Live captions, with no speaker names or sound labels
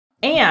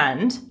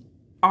And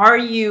are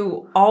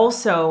you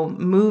also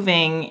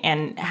moving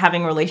and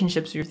having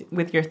relationships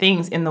with your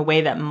things in the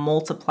way that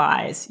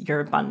multiplies your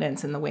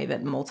abundance, in the way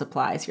that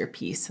multiplies your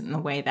peace, in the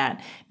way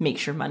that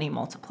makes your money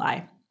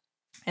multiply?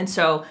 And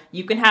so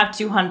you can have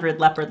 200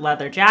 leopard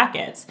leather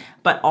jackets,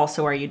 but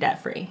also are you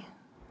debt free?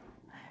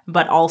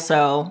 But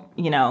also,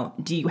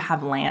 do you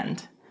have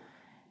land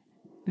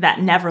that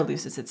never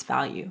loses its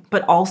value?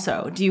 But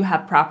also, do you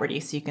have property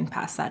so you can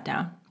pass that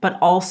down? But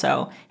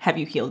also, have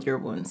you healed your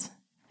wounds?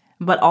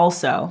 But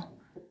also,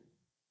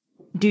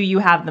 do you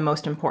have the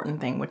most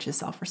important thing, which is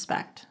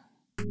self-respect?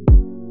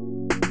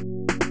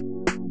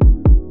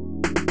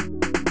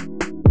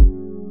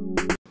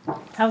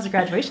 How was your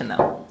graduation,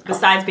 though?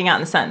 Besides being out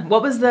in the sun,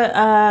 what was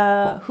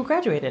who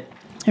graduated?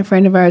 A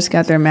friend of ours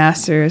got their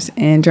master's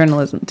in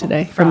journalism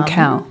today from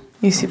Cal.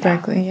 UC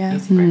Berkeley, yeah.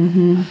 UC Berkeley.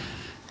 Mm-hmm.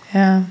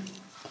 Yeah.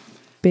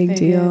 Big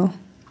deal.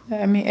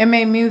 I mean, it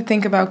made me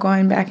think about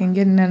going back and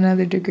getting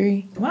another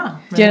degree. Wow.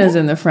 Really? Jena's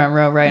in the front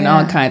row writing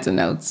all kinds of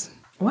notes.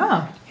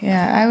 Wow.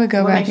 Yeah, I would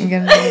go back and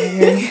get another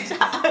degree.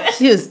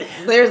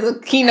 There's a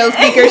keynote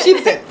speaker.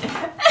 She said,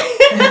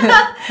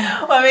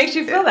 what makes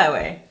you feel that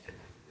way?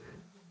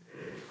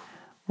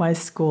 Why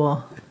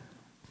school?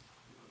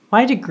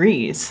 Why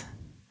degrees?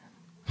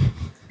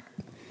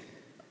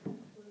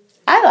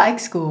 I like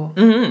school.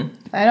 Mm-hmm.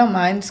 I don't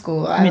mind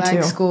school. I like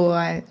too. school.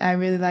 I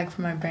really like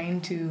for my brain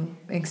to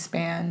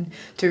expand,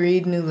 to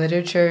read new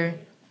literature.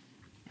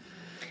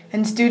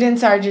 And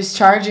students are just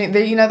charging.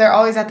 They're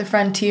always at the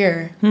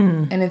frontier.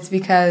 And it's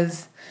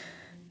because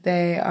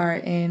they are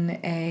in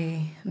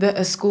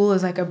a school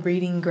is like a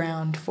breeding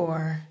ground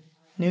for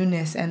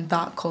newness and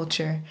thought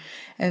culture.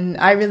 And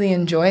I really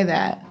enjoy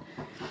that.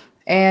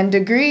 And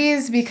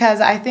degrees,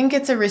 because I think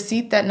it's a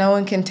receipt that no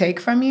one can take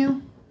from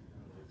you.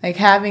 Like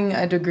having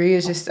a degree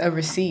is just a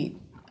receipt.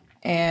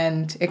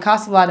 And it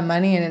costs a lot of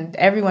money and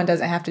everyone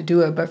doesn't have to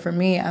do it. But for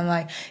me, I'm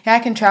like, yeah, I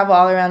can travel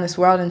all around this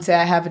world and say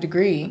I have a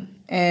degree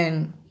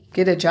and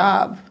get a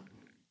job.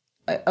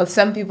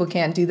 Some people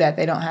can't do that.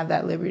 They don't have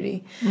that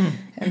liberty.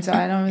 And so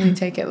I don't really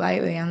take it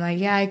lightly. I'm like,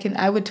 yeah,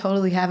 I would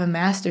totally have a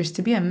master's.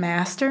 To be a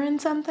master in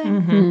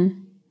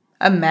something?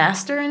 A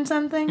master in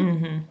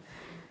something?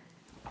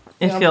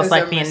 It feels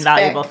like the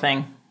invaluable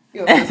thing.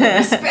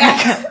 Respect.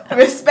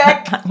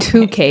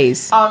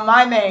 2Ks. On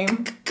my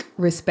name.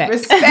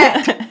 Respect.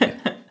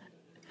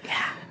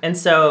 Yeah. And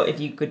so if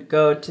you could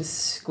go to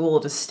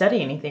school to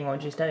study anything, what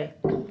would you study?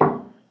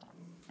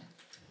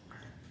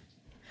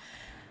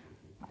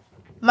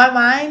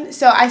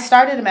 So I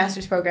started a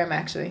master's program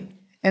actually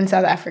in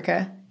South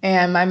Africa.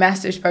 And my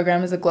master's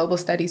program is a global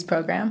studies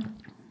program.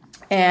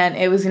 And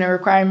it was going to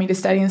require me to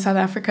study in South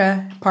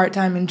Africa,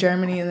 part-time in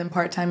Germany, and then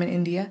part-time in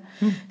India.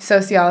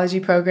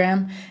 Sociology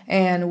program.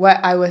 And what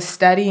I was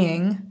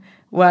studying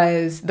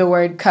was the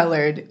word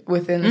colored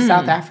within the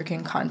South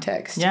African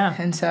context. Yeah.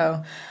 And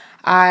so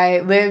I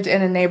lived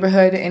in a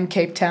neighborhood in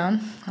Cape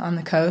Town on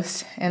the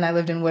coast, and I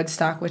lived in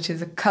Woodstock, which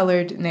is a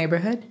colored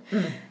neighborhood.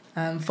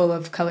 Full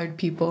of colored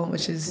people,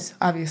 which is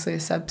obviously a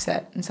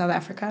subset in South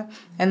Africa.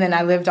 And then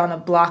I lived on a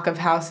block of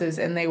houses,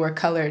 and they were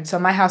colored. So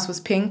my house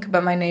was pink,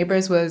 but my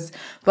neighbor's was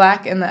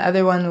black, and the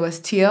other one was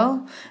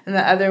teal. And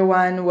the other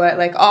one was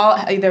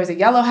there was a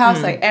yellow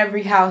house, like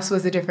every house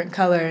was a different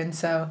color. And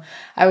so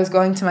I was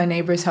going to my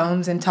neighbors'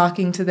 homes and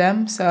talking to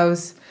them. So I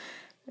was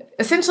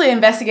essentially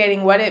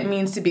investigating what it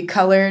means to be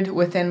colored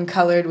within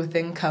colored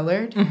within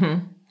colored,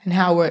 and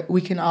how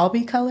we can all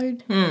be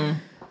colored.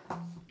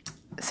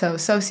 So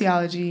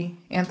sociology,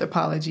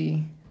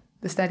 anthropology,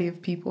 the study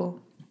of people,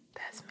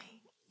 that's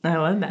me. I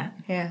love that.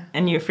 Yeah.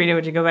 And you, Fredia,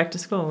 would you go back to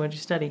school? What would you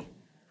study?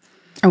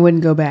 I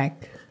wouldn't go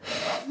back.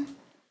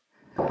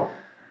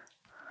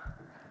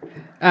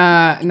 Not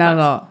at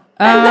all.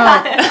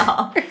 Not at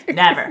all.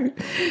 Never.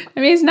 I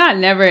mean, it's not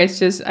never. It's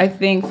just, I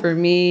think for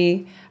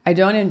me, I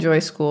don't enjoy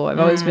school. I've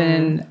always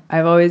been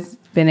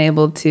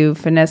able to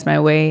finesse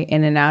my way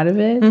in and out of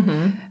it.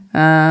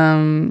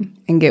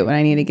 And get what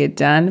I need to get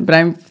done. But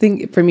I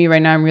think for me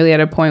right now, I'm really at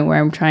a point where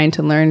I'm trying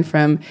to learn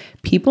from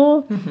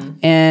people.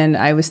 And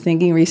I was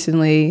thinking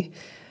recently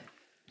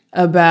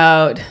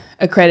about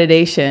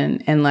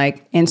accreditation and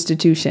like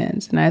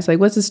institutions. And I was like,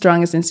 what's the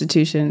strongest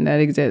institution that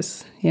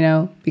exists?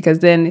 Because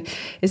then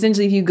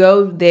essentially if you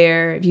go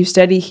there, if you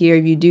study here,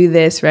 if you do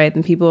this, right,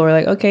 then people are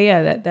like, okay,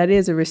 yeah, that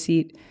is a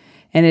receipt.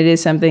 And it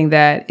is something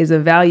that is a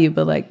value,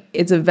 but like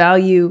it's a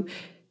value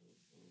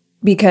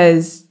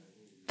because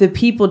the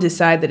people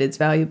decide that it's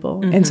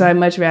valuable. And so I'm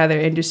much rather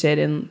interested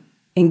in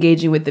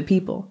engaging with the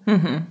people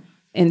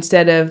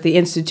instead of the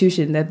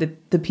institution that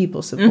the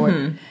people support.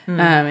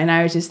 And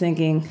I was just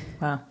thinking,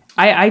 wow,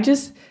 I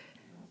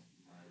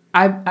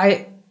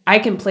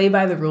can play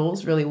by the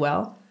rules really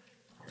well.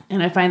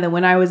 And I find that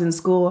when I was in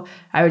school,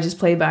 I would just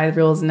play by the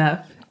rules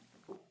enough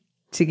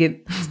to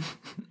get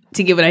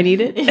what I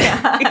needed.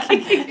 Yeah.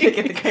 to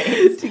get the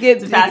grades. To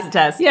pass the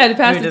test. Yeah, to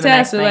pass the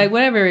test. So like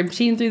whatever, I'm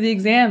cheating through the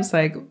exams.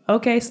 Like,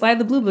 okay, slide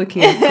the blue book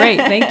here. Great,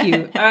 thank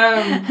you.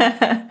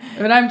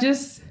 But I'm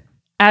just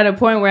at a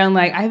point where I'm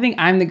like, I think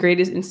I'm the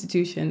greatest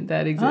institution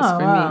that exists for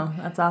me.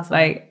 That's awesome.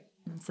 Like,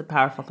 It's a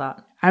powerful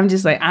thought. I'm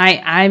just like,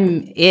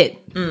 I'm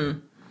it.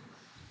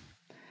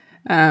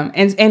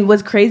 And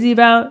what's crazy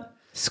about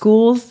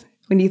schools,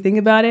 when you think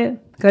about it,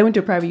 because I went to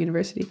a private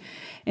university.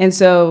 And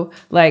so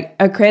like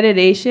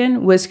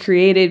accreditation was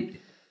created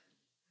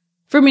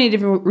for many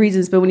different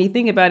reasons. But when you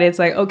think about it, it's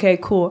like, okay,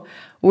 cool.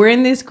 We're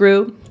in this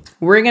group.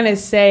 We're going to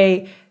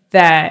say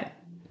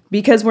that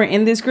because we're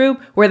in this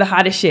group, we're the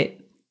hottest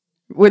shit.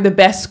 We're the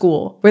best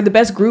school. We're the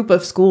best group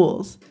of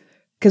schools.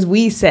 Because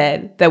we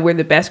said that we're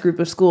the best group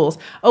of schools.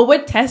 Oh,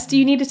 what tests do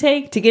you need to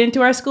take to get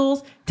into our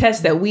schools?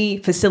 Tests that we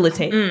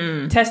facilitate.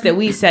 Tests that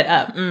we set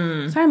up.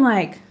 So I'm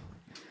like,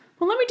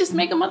 well, let me just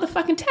make a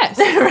motherfucking test.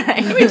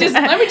 Right. Let me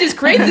just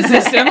create the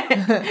system.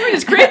 Let me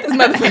just create this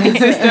motherfucking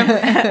system.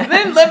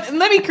 Then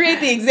let me create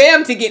the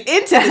exam to get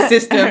into the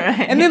system. Right.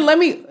 And then let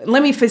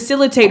me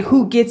facilitate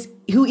who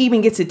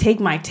even gets to take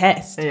my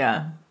test.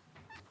 Yeah.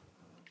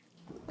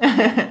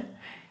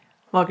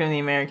 Welcome to the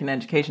American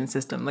education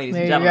system, ladies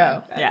and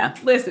gentlemen. Yeah.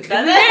 Listen, if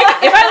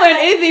I learned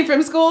anything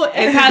from school,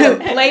 it's how to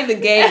play the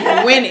game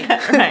for winning.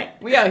 Right.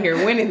 We out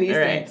here winning these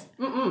things.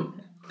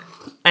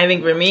 I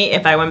think for me,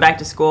 if I went back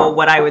to school,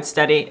 what I would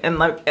study, and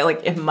like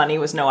if money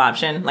was no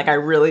option, like I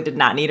really did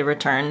not need a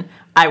return,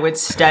 I would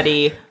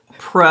study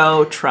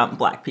pro-Trump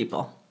Black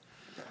people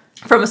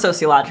from a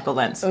sociological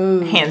lens,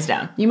 hands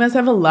down. You must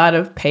have a lot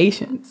of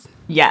patience.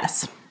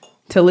 Yes.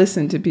 To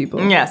listen to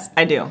people. Yes,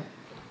 I do.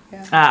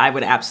 Yeah. I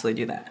would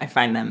absolutely do that. I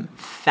find them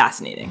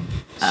fascinating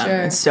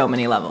on so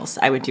many levels.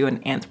 I would do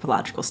an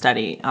anthropological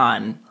study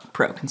on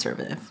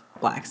pro-conservative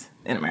Blacks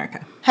in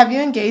America. Have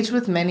you engaged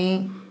with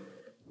many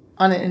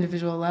on an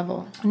individual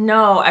level?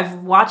 No, I've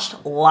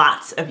watched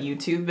lots of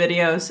YouTube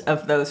videos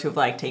of those who've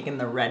like taken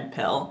the red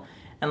pill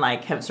and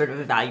like have sort of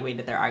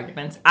evaluated their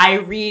arguments. I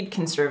read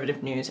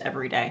conservative news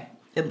every day,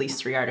 at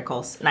least 3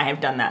 articles, and I have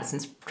done that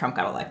since Trump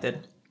got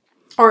elected.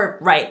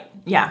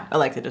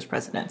 Elected as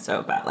president, so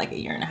about like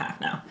 1.5 years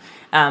now,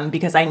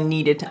 because I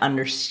needed to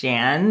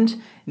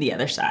understand the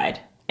other side,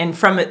 and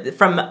from a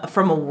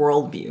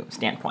worldview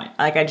standpoint,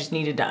 like I just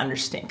needed to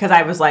understand, because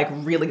I was like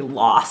really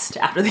lost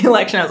after the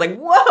election. I was like,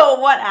 whoa,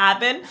 what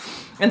happened?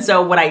 And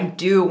so what I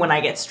do when I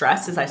get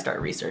stressed is I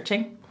start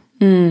researching,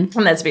 and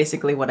that's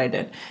basically what I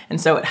did. And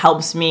so it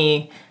helps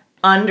me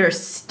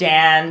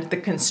understand the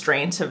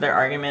constraints of their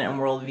argument and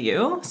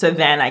worldview, so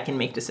then I can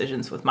make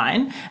decisions with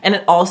mine. And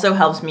it also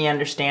helps me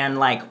understand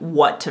like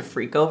what to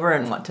freak over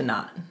and what to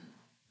not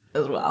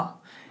as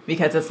well,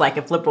 because it's like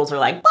if liberals are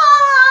like, bah!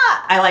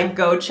 I like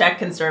go check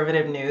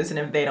conservative news, and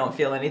if they don't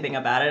feel anything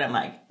about it, I'm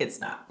like,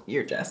 it's not,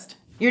 you're just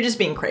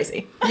being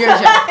crazy. You're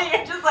just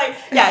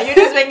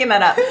making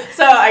that up.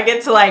 So I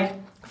get to like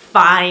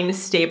find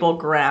stable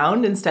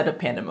ground instead of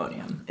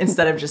pandemonium,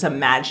 instead of just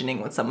imagining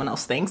what someone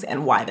else thinks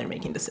and why they're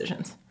making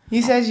decisions.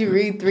 You said you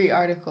read 3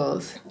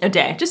 articles a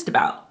day, just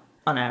about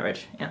on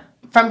average. Yeah.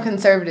 From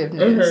conservative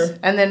news.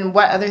 And then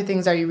what other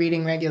things are you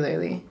reading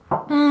regularly?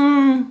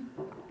 I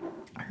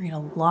read a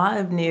lot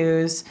of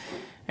news.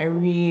 I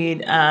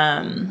read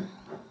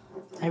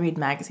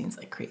magazines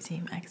like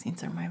crazy.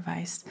 Magazines are my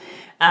vice.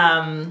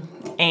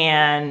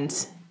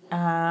 And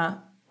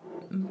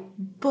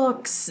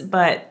books,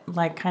 but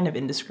like kind of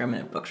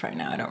indiscriminate books right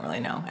now. I don't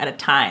really know. At a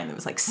time, it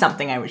was like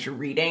something I was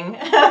reading.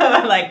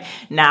 Like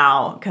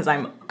now, because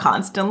I'm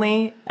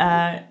constantly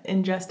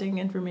ingesting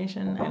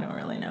information, I don't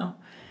really know.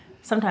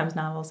 Sometimes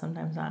novels,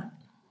 sometimes not.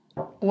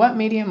 What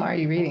medium are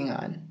you reading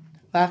on?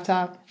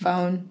 Laptop,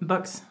 phone?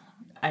 Books.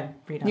 I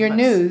read on your books.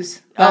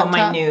 News? Laptop? Oh,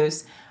 my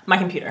news. My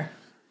computer.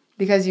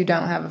 Because you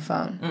don't have a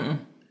phone? Mm-mm.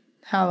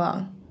 How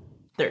long?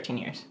 13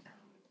 years.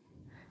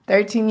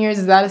 13 years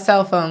is that a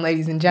cell phone,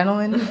 ladies and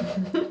gentlemen?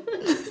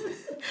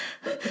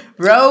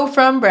 Row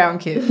from Brown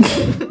Kids.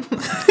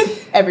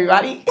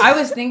 Everybody. I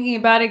was thinking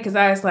about it because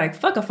I was like,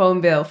 fuck a phone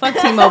bill. Fuck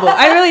T-Mobile.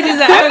 I really did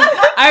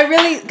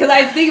that. Because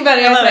I think about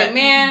it, I was like,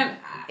 man,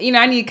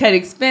 I need to cut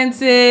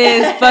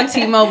expenses. Fuck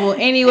T-Mobile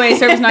anyway.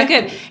 Service not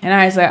good. And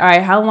I was like, all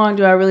right, how long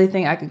do I really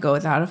think I could go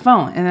without a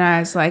phone? And then I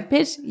was like,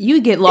 bitch,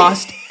 you get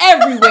lost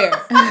everywhere.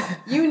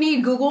 You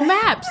need Google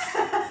Maps.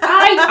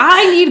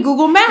 I need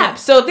Google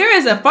Maps. So if there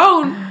is a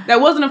phone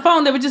that wasn't a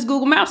phone that was just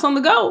Google Maps on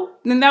the go,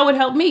 then that would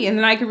help me. And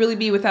then I could really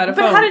be without a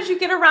phone. But how did you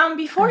get around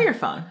before your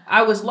phone?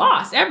 I was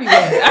lost everywhere.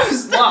 I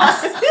was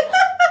lost.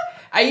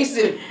 I used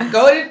to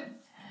go to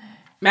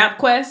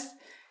MapQuest.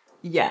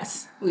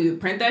 Yes. We would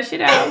print that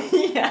shit out.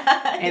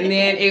 Yeah. And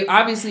then it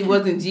obviously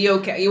wasn't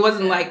it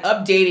wasn't like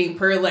updating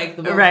per like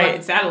the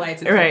fucking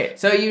satellites. And right.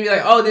 So you'd be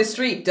like, oh, this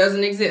street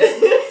doesn't exist.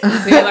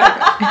 So you're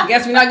like, I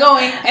guess we're not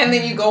going. And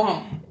then you go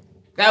home.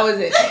 That was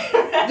it.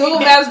 Google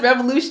Maps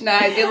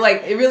revolutionized it.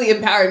 Like, it really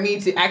empowered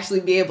me to actually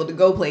be able to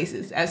go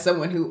places as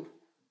someone who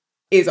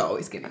is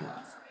always getting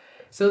lost.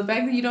 So the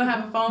fact that you don't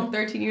have a phone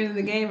 13 years in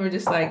the game, or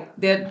just like,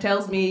 that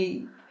tells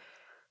me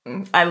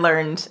I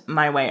learned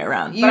my way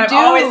around. You do.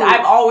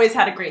 I've always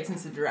had a great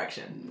sense of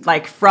direction,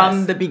 like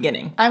from the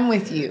beginning. I'm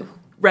with you.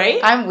 Right?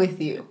 I'm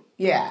with you.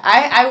 Yeah.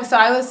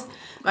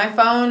 My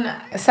phone,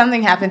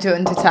 something happened to it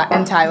in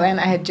Thailand.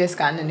 I had just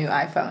gotten a new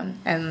iPhone,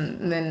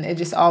 and then it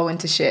just all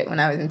went to shit when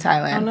I was in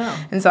Thailand. Oh, no.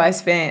 And so I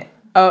spent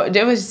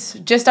it was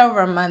just over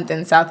a month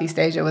in Southeast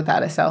Asia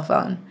without a cell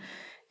phone.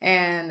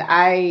 And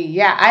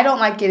I don't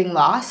like getting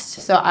lost.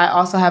 So I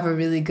also have a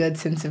really good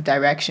sense of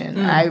direction.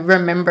 I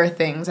remember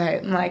things.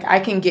 I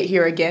can get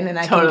here again and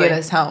I can get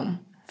us home.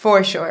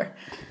 For sure.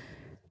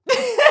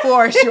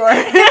 For sure.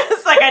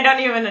 It's like I don't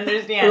even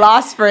understand.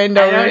 Lost friend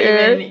over I don't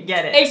here. even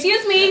get it.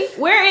 Excuse me,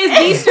 where is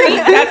B Street?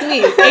 That's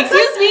me.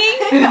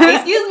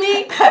 Excuse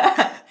me.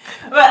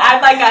 But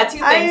I've like got 2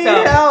 things. I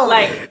So know.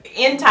 like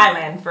in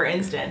Thailand, for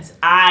instance,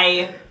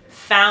 I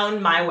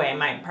found my way,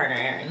 my partner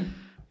Aaron.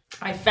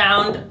 I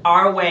found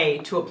our way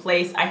to a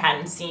place I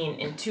hadn't seen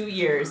in 2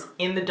 years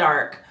in the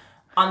dark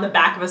on the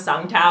back of a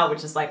SoundCloud,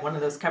 which is like one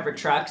of those covered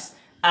trucks.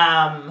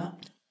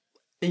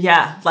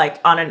 Yeah,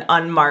 like on an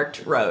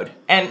unmarked road.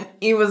 And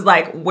he was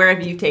like, "Where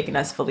have you taken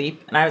us, Philippe?"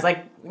 And I was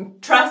like,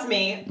 "Trust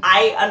me,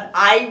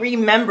 I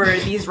remember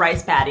these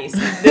rice paddies.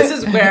 This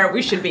is where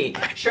we should be."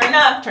 Sure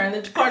enough, turned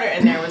the corner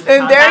and there was the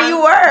And there you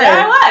were.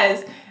 There I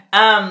was.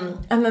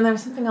 And then there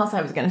was something else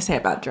I was going to say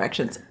about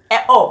directions.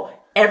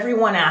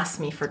 Everyone asks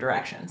me for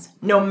directions,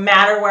 no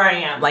matter where I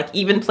am, like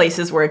even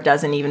places where it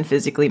doesn't even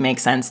physically make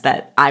sense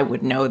that I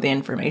would know the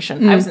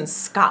information. I was in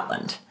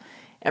Scotland.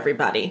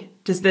 Everybody,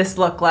 does this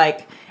look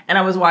like? And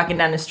I was walking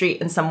down the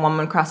street and some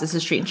woman crosses the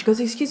street and she goes,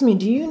 "Excuse me,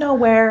 do you know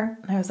where?"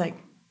 And I was like,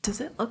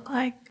 "Does it look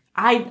like?"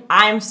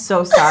 I'm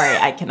so sorry.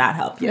 I cannot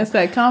help you. That's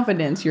that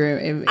confidence you're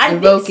evoking. I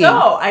think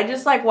so. I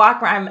just like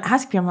walk around. I'm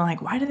asking people, I'm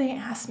like, why do they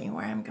ask me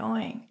where I'm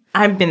going?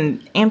 I've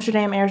been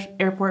Amsterdam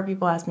airport.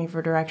 People ask me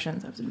for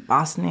directions. I was in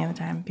Boston the other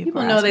time.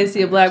 People know they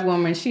see a black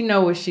woman. She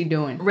know what she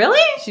doing.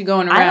 Really? She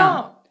going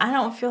around. I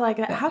don't feel like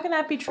that. How can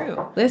that be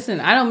true? Listen,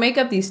 I don't make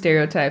up these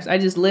stereotypes. I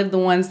just live the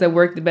ones that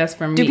work the best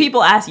for me. Do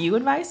people ask you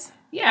advice?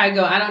 Yeah, I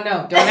go, I don't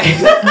know. Don't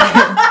ask.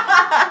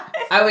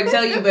 I would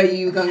tell you, but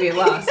you gonna get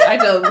lost. I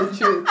tell them the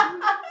truth.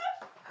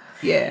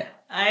 Yeah.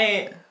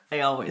 I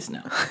always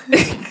know.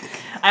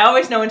 I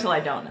always know until I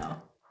don't know.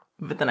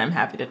 But then I'm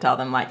happy to tell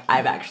them, like,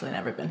 I've actually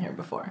never been here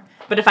before.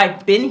 But if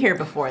I've been here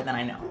before, then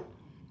I know.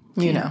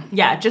 You know.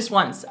 Yeah, just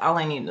once. All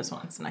I need is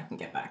once, and I can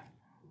get back.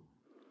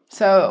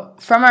 So,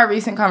 from our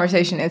recent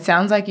conversation, it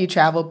sounds like you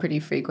travel pretty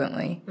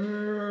frequently.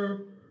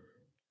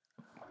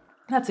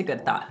 That's a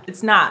good thought.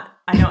 It's not.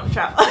 I don't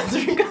travel as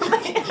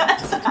frequently as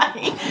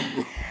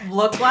I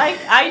look like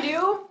I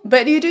do.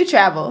 But you do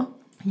travel.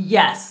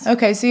 Yes.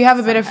 Okay, so you have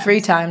a bit of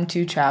free time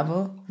to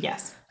travel.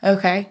 Yes.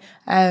 Okay.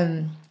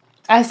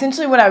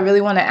 Essentially, what I really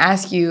want to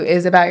ask you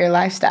is about your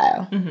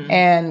lifestyle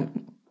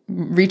and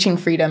reaching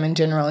freedom in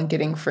general and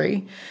getting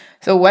free.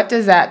 So what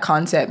does that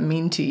concept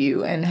mean to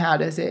you, and how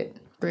does it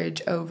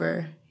bridge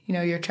over,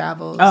 your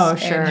travels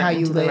and how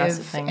you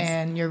live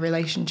and your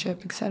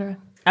relationship, etc.?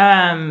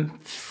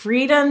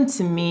 Freedom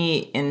to me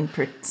in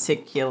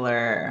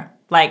particular,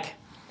 like,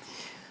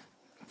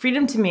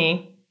 freedom to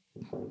me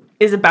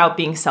is about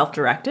being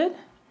self-directed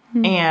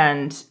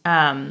and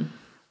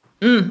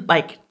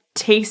like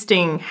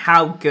tasting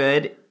how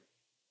good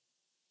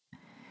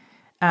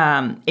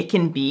it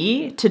can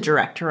be to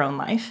direct your own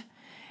life.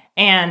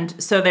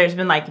 And so there's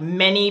been like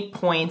many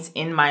points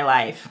in my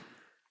life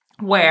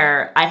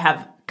where I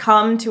have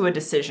come to a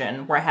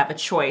decision where I have a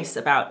choice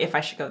about if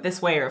I should go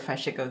this way or if I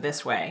should go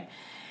this way.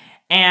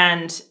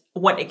 And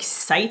what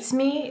excites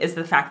me is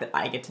the fact that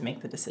I get to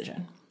make the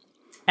decision.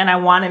 And I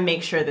want to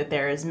make sure that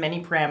there are as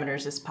many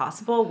parameters as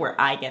possible where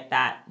I get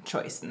that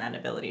choice and that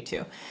ability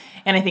too.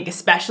 And I think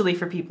especially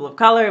for people of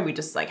color, we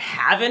just like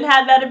haven't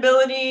had that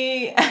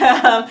ability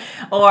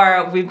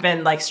or we've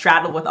been like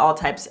saddled with all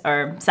types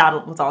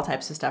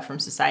of stuff from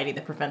society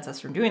that prevents us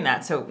from doing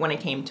that. So when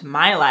it came to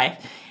my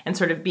life and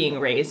sort of being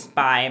raised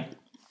by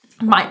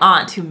my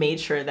aunt who made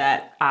sure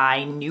that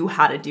I knew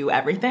how to do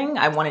everything,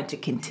 I wanted to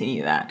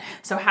continue that.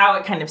 So how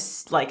it kind of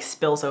like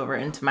spills over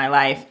into my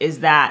life is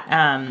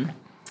that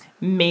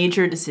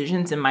major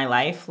decisions in my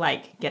life,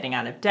 like getting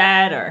out of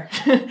debt or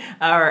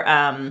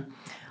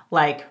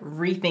like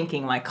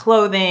rethinking my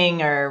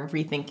clothing or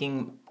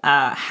rethinking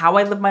how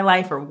I live my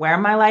life or where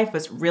my life,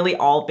 was really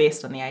all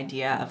based on the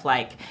idea of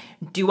like,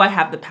 do I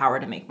have the power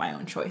to make my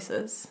own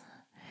choices?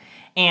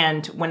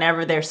 And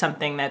whenever there's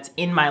something that's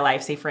in my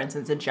life, say for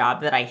instance, a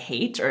job that I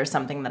hate or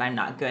something that I'm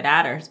not good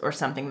at or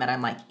something that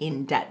I'm like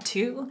in debt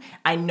to,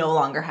 I no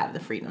longer have the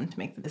freedom to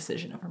make the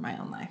decision over my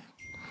own life.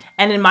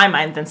 And in my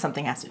mind, then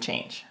something has to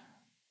change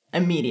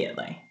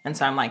immediately. And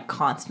so I'm like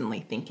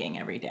constantly thinking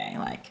every day,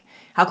 like,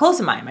 how close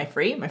am I? Am I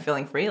free? Am I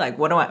feeling free? Like,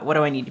 what do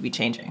I need to be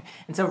changing?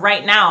 And so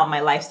right now, my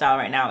lifestyle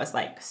right now is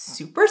like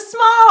super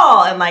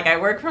small and like I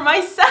work for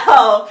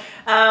myself.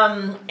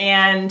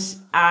 And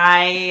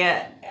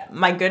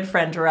my good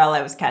friend Darrell,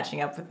 I was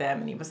catching up with him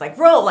and he was like,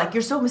 "Ro, like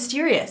you're so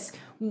mysterious.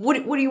 What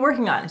are you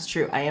working on?" It's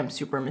true. I am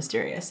super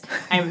mysterious.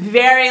 I'm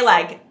very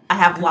like, I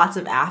have lots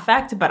of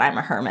affect, but I'm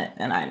a hermit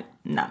and I'm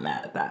not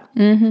mad at that.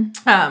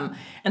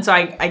 And so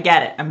I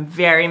get it. I'm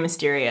very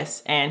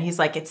mysterious. And he's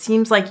like, "It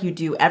seems like you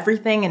do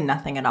everything and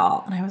nothing at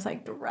all." And I was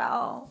like,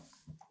 Darrell,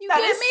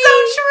 that is so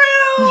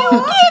true. You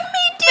get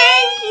me,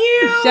 thank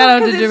you. Shout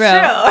out to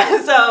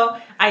Darrell. So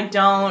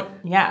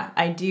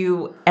I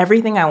do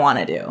everything I want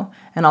to do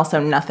and also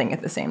nothing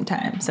at the same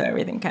time. So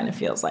everything kind of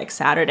feels like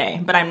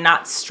Saturday, but I'm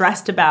not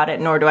stressed about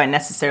it, nor do I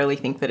necessarily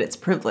think that it's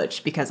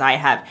privileged because I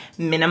have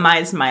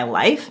minimized my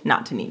life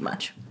not to need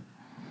much.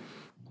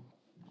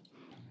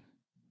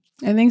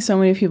 I think so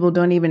many people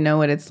don't even know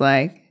what it's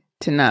like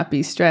to not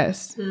be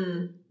stressed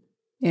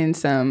in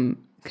some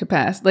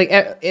capacity.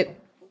 Like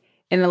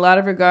in a lot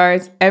of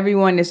regards,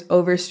 everyone is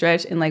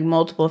overstretched in like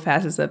multiple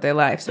facets of their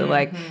life. So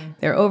like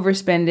they're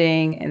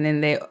overspending, and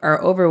then they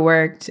are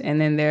overworked,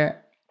 and then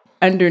they're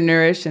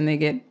undernourished, and they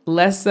get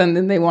less sun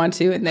than they want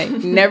to, and they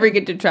never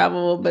get to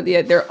travel, but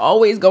yet they're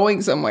always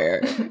going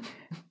somewhere.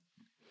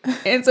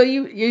 And so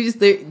you're just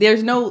there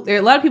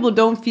a lot of people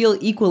don't feel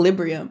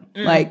equilibrium,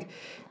 like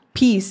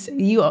peace.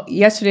 You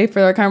yesterday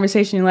for our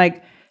conversation, you're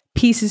like,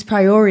 peace is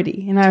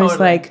priority, and I was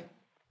like,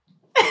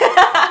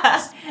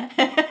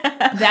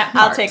 that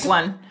part. I'll take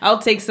one. I'll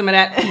take some of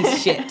that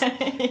piece shit.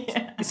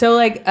 Yeah. So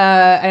like, and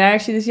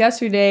actually this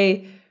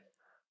yesterday,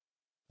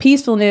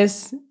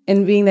 peacefulness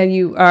and being that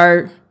you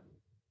are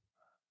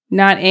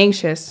not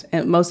anxious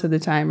most of the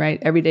time, right?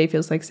 Every day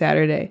feels like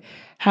Saturday.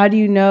 How do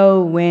you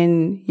know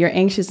when you're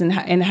anxious,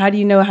 and how do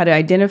you know how to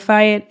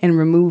identify it and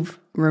remove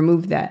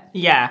that?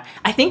 Yeah,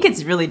 I think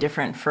it's really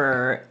different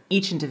for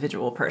each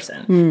individual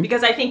person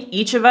because I think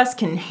each of us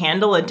can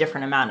handle a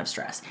different amount of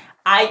stress.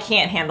 I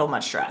can't handle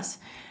much stress.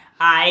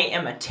 I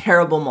am a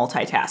terrible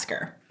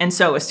multitasker. And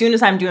so as soon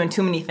as I'm doing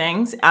too many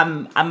things,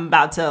 I'm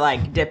about to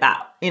like dip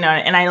out, and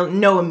I don't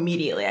know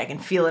immediately. I can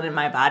feel it in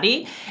my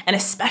body. And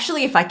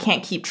especially if I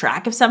can't keep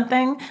track of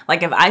something,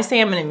 like if I say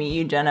I'm going to meet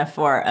you, Jena,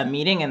 for a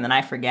meeting and then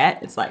I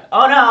forget, it's like,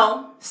 oh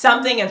no,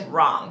 something is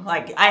wrong.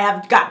 Like I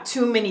have got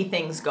too many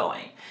things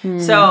going.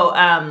 So,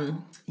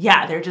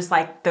 they're just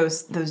like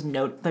those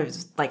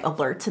like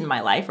alerts in my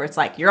life where it's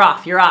like, you're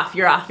off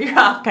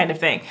kind of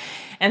thing.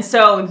 And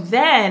so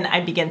then I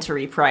begin to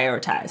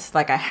reprioritize.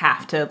 Like I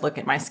have to look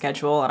at my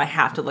schedule and I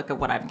have to look at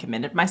what I've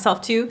committed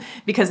myself to,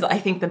 because I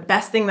think the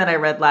best thing that I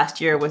read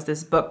last year was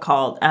this book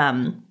called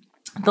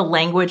The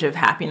Language of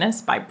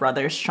Happiness by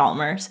Brothers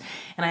Chalmers.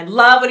 And I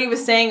love what he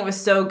was saying. It was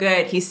so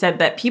good. He said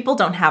that people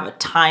don't have a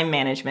time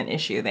management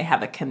issue. They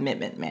have a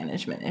commitment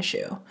management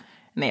issue.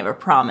 And they have a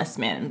promise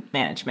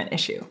management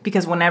issue.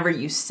 Because whenever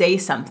you say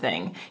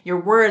something, your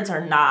words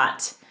are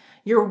not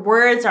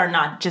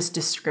just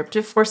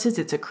descriptive forces,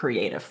 it's a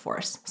creative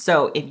force.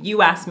 So if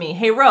you ask me,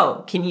 hey,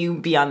 Ro, can you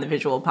be on the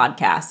visual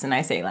podcast? And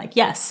I say like,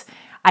 yes,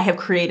 I have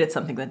created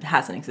something that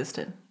hasn't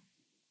existed.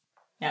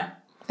 Yeah.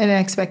 And an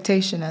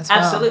expectation as well.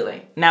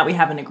 Absolutely. Now we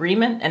have an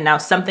agreement, and now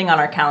something on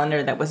our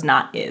calendar that was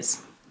not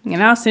is.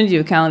 And I'll send you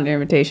a calendar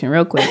invitation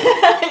real quick.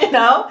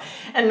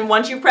 And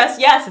once you press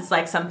yes, it's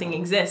like something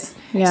exists.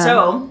 Yeah.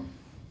 So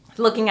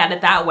looking at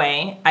it that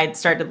way, I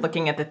started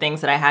looking at the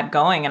things that I had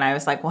going, and I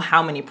was like, well,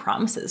 how many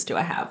promises do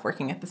I have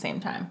working at the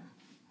same time?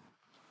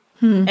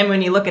 And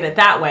when you look at it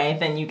that way,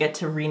 then you get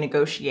to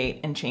renegotiate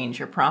and change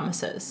your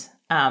promises.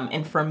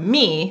 And for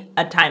me,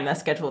 a time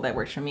schedule that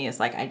works for me is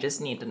like, I just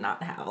need to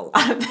not have a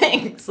lot of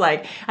things.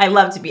 Like, I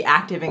love to be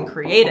active and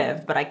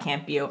creative, but I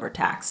can't be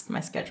overtaxed. My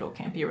schedule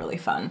can't be really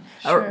fun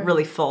or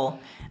really full.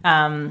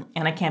 And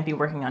I can't be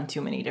working on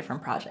too many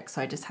different projects.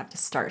 So I just have to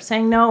start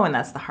saying no. And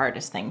that's the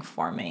hardest thing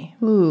for me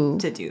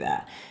to do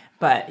that.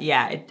 But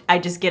yeah, I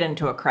just get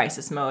into a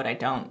crisis mode. I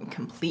don't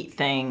complete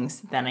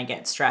things. Then I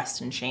get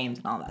stressed and shamed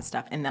and all that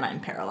stuff. And then I'm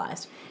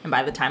paralyzed. And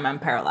by the time I'm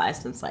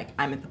paralyzed, it's like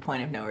I'm at the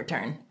point of no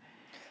return.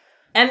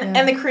 And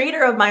the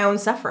creator of my own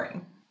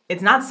suffering.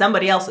 It's not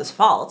somebody else's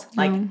fault.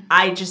 Like,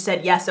 I just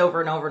said yes over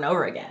and over and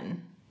over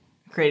again.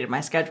 Created my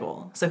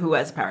schedule. So who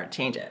has the power to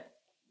change it?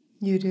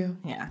 You do.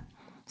 Yeah.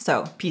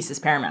 So peace is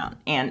paramount.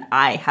 And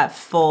I have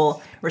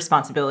full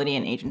responsibility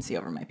and agency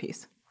over my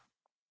peace.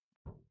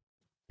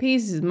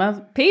 Peace is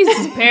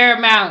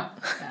paramount.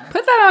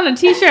 Put that on a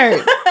t-shirt.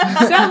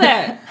 Sell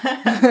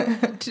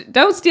that.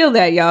 Don't steal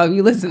that, y'all. If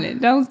you listening,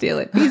 don't steal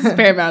it. Peace is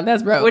paramount.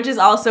 That's broke. Which is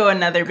also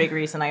another big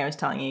reason I was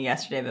telling you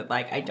yesterday that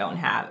like I don't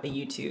have a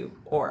YouTube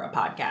or a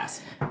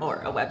podcast or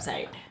a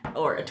website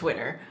or a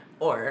Twitter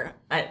or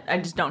I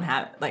just don't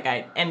have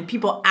it. And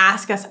people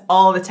ask us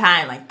all the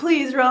time, like,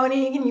 please,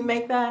 Roni, can you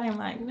make that? And I'm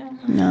like,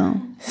 no.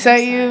 So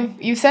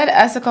you said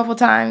us a couple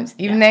times.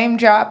 You've name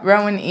dropped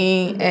Rowan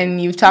E,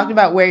 and you've talked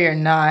about where you're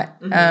not.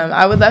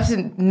 I would love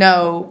to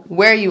know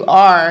where you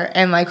are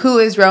and like who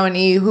is Rowan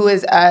E, who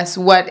is us,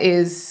 what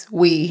is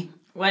we?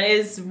 What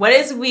is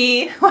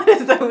we? What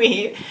is the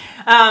we?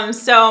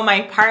 So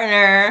my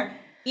partner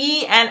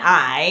E and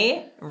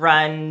I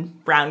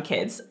run Brown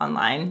Kids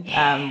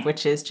online,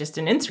 which is just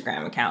an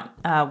Instagram account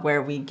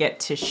where we get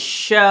to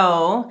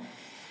show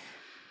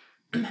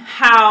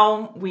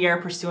how we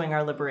are pursuing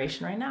our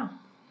liberation right now.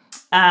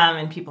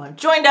 And people have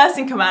joined us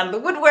and come out of the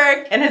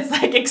woodwork, and it's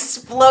like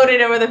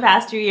exploded over the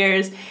past 2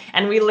 years.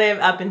 And we live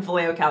up in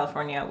Vallejo,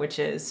 California, which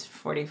is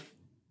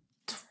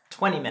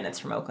 20 minutes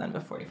from Oakland,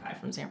 but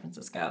 45 from San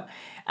Francisco.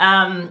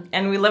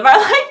 And we live our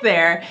life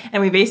there. And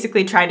we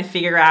basically try to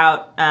figure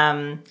out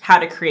how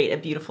to create a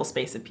beautiful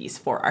space of peace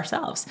for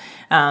ourselves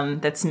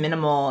that's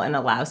minimal and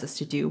allows us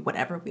to do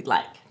whatever we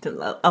like,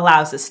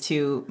 allows us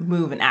to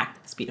move and act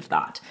at the speed of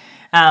thought.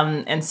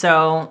 And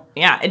so,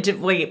 yeah,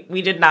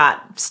 we did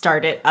not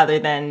start it other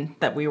than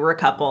that we were a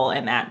couple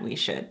and that we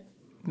should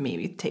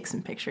maybe take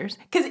some pictures.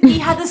 Because he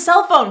had the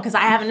cell phone, because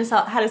I haven't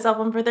had a cell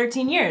phone for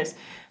 13 years.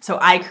 So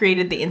I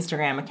created the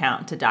Instagram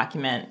account to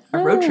document a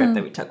road trip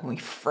that we took when we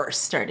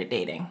first started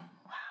dating.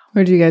 Wow.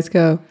 Where did you guys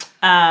go?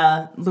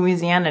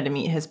 Louisiana to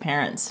meet his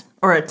parents,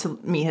 or to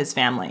meet his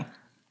family.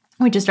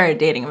 We just started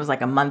dating. It was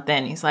like a month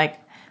in. He's like,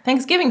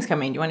 Thanksgiving's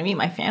coming. Do you want to meet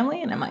my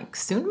family? And I'm like,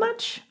 soon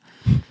much?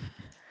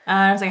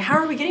 I was like, how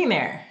are we getting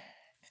there?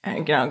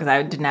 And, because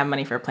I didn't have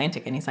money for a plane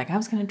ticket. And he's like, I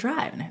was going to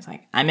drive. And I was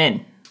like, I'm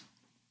in.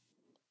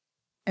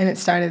 And it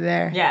started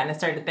there. Yeah, and it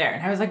started there.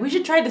 And I was like, we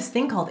should try this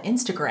thing called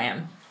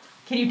Instagram.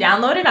 Can you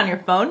download it on your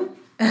phone?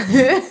 Like,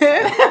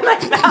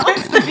 that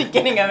was the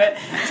beginning of it.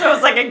 So it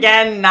was like,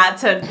 again, not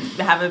to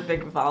have a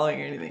big following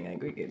or anything.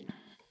 Like, we could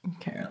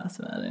care less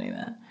about any of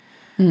that.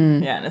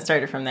 Yeah, and it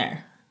started from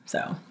there.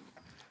 So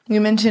you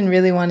mentioned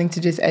really wanting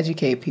to just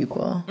educate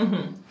people.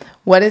 Mm-hmm.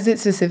 What is it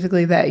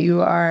specifically that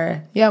you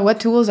are, what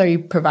tools are you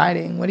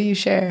providing? What do you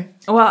share?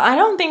 Well, I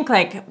don't think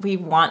we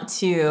want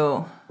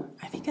to,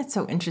 I think it's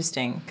so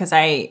interesting because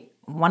I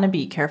want to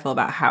be careful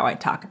about how I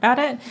talk about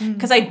it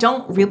because I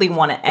don't really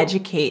want to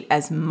educate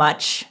as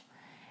much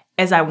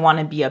as I want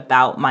to be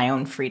about my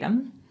own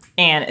freedom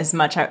and as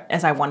much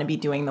as I want to be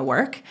doing the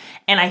work.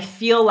 And I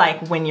feel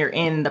like when you're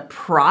in the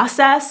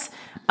process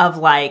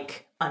of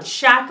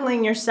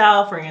unshackling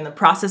yourself, or you're in the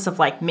process of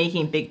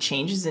making big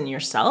changes in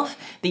yourself,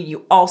 that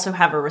you also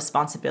have a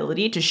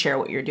responsibility to share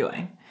what you're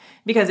doing.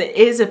 Because it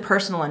is a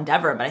personal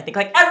endeavor, but I think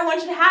everyone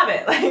should have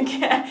it.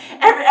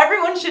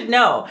 Everyone should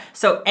know.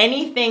 So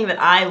anything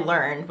that I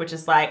learned, which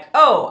is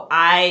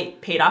I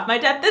paid off my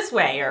debt this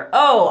way, or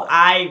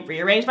I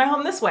rearranged my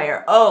home this way,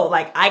 or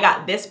I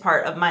got this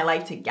part of my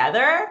life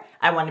together,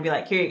 I want to be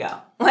here you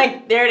go.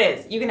 There it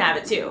is. You can have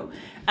it too.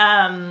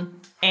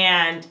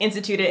 And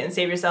institute it and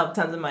save yourself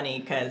tons of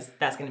money because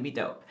that's going to be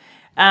dope.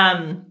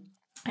 And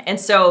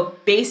so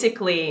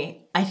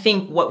basically, I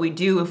think what we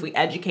do if we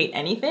educate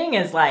anything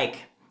is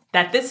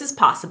that this is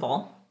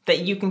possible, that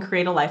you can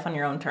create a life on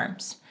your own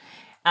terms,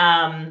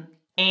 and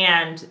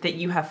that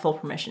you have full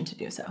permission to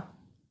do so.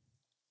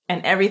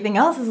 And everything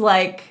else is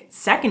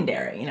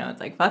secondary.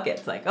 It's fuck it.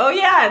 It's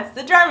it's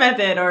the jar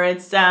method, or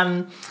it's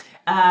a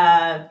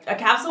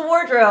capsule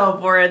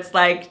wardrobe, or it's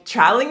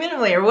traveling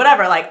minimally, or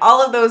whatever.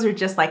 All of those are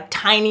just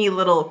tiny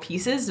little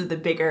pieces of the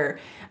bigger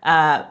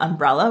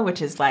umbrella,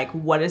 which is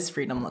what does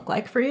freedom look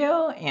like for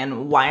you,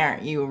 and why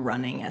aren't you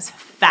running as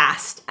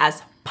fast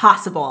as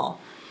possible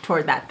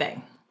toward that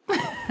thing?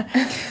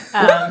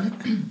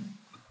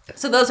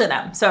 So those are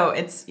them. So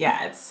it's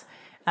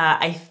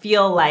I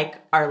feel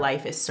like our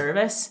life is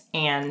service,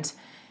 and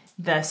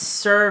the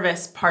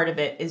service part of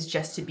it is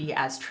just to be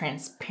as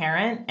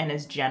transparent and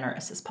as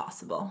generous as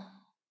possible.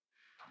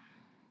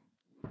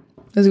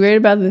 What's great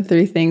about the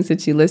 3 things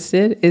that you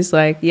listed is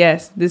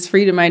yes, this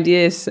freedom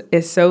idea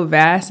is so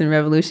vast and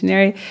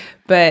revolutionary.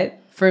 But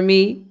for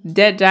me,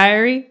 Debt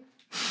Diary,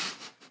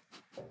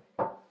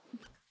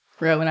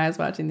 bro, when I was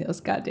watching those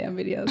goddamn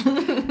videos,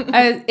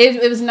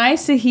 it was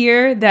nice to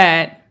hear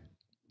that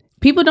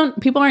people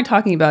aren't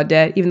talking about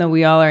debt, even though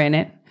we all are in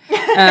it.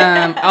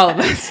 All of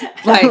us,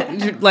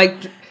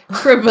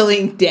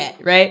 crippling debt,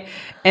 right?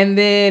 And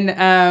then,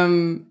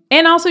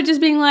 and also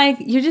just being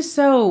you're just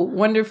so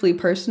wonderfully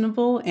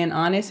personable and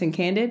honest and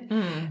candid.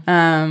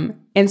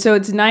 And so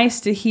it's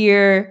nice to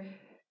hear,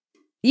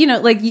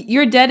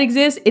 your debt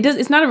exists.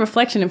 It's not a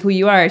reflection of who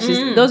you are. It's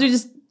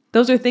just,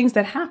 those are things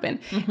that happen.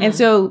 And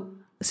so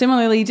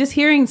similarly, just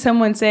hearing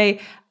someone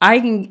say,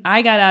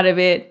 I got out of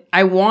it.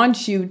 I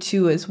want you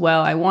to as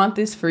well. I want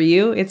this for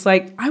you. It's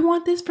I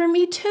want this for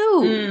me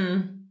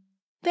too.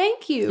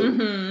 Thank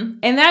you.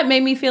 And that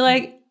made me feel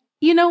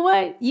you know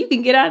what? You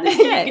can get out of this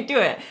debt. You can do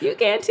it. You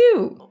can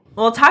too.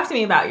 Well, talk to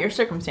me about your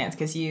circumstance,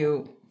 because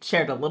you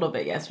shared a little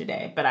bit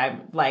yesterday, but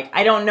I'm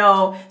I don't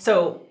know.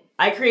 So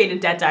I created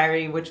Debt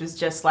Diary, which was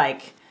just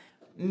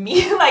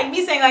me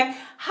saying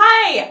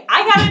hi,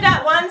 I got a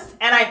debt once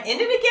and I'm in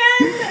it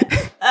again.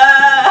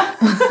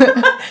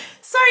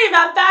 Sorry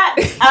about that.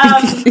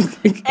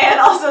 And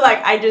also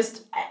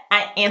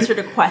I answered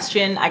a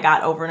question I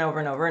got over and over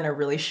and over in a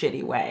really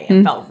shitty way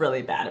and felt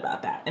really bad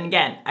about that. And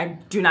again, I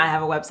do not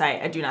have a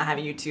website. I do not have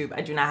a YouTube.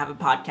 I do not have a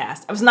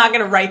podcast. I was not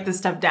going to write this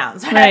stuff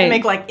down. So I had to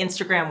make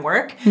Instagram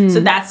work.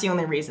 So that's the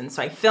only reason.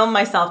 So I filmed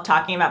myself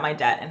talking about my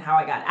debt and how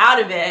I got out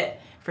of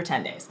it for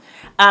 10 days.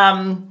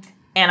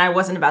 And I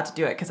wasn't about to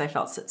do it because I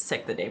felt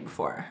sick the day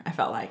before. I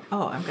felt I'm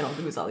going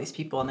to lose all these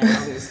people and they're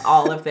going to lose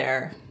all of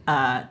their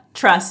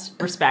trust,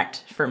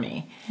 respect for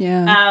me.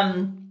 Yeah.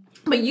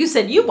 But you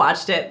said you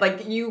watched it.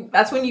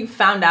 That's when you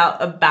found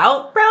out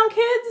about brown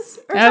kids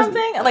or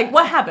something?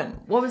 What happened?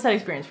 What was that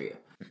experience for you?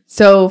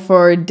 So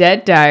for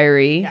Debt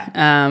Diary,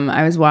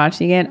 I was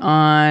watching it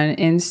on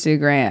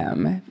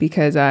Instagram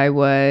because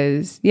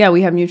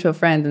we have mutual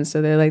friends. And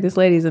so they're like, this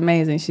lady's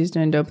amazing. She's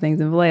doing dope things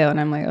in Vallejo. And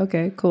I'm like,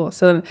 okay, cool.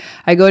 So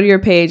I go to your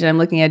page and I'm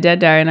looking at Debt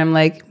Diary and I'm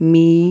like,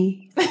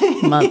 me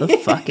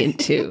motherfucking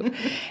too.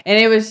 And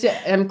it was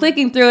I'm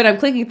clicking through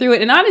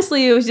it. And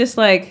honestly, it was just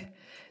like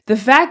the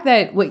fact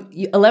that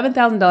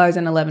 $11,000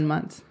 in 11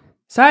 months.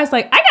 So I was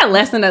like, I got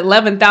less than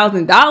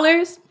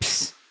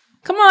 $11,000.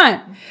 Come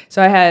on.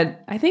 So I had,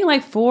 I think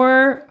like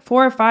 4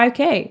 or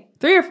 5K,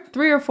 3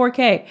 or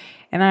 4K.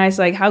 And I was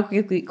like, how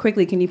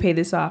quickly can you pay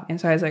this off?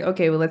 And so I was like,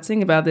 okay, well, let's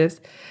think about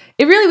this.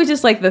 It really was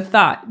just like the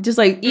thought, just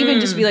like, even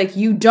just be like,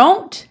 you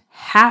don't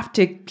have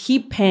to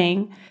keep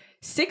paying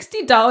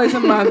 $60 a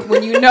month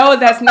when you know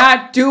that's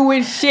not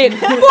doing shit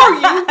for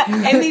you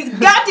and these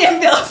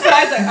goddamn bills. So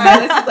I was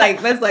like,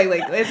 all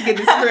right, let's get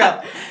this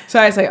real. So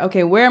I was like,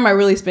 okay, where am I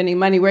really spending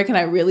money? Where can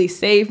I really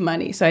save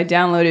money? So I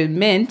downloaded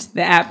Mint,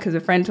 the app, because a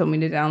friend told me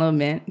to download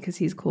Mint because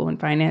he's cool in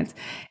finance.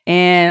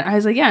 And I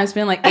was like, yeah, I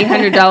spent like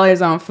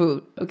 $800 on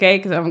food, okay?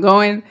 Because I'm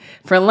going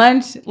for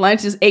lunch.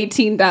 Lunch is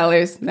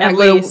 $18.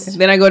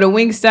 Then I go to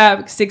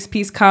Wingstop,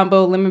 6-piece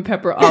combo, lemon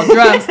pepper, all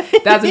drums.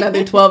 That's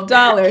another $12.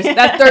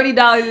 That's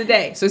 $30 a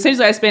day. So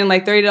essentially, I spend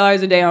like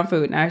 $30 a day on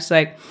food. And I was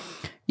like,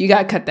 you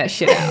got to cut that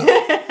shit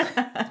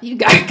out. You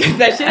got to cut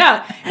that shit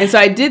out. And so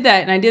I did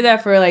that. And I did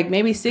that for like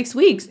maybe 6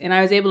 weeks. And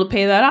I was able to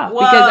pay that off.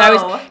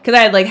 Whoa. Because I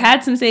had like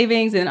had some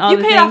savings and all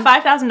the things. You paid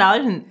off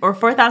 $5,000 or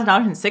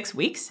 $4,000 in 6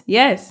 weeks?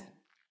 Yes.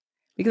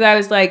 Because I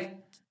was like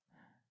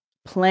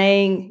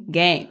playing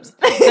games. So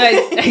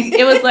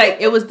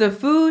it was the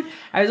food.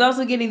 I was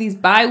also getting these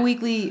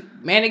bi-weekly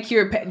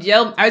manicure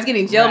gel. I was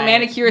getting gel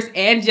manicures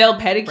and gel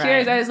pedicures.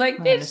 Right. I was like,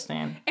 bitch,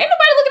 ain't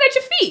nobody looking at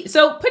your feet.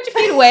 So put your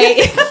feet away.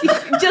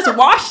 Just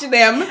wash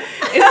them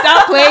and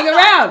stop playing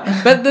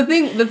around. But the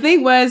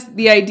thing was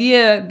the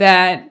idea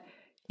that,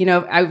 you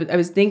know, I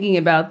was thinking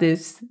about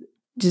this,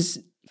 just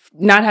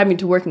not having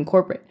to work in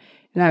corporate.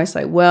 And I was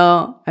like,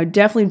 well, I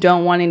definitely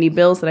don't want any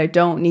bills that I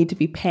don't need to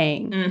be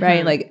paying,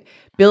 right? Like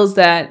bills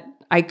that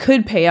I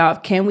could pay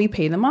off, can we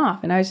pay them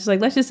off? And I was just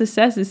like, let's just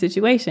assess the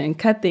situation and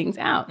cut things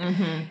out.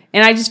 And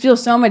I just feel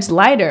so much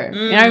lighter.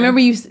 And I remember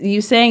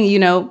you saying, you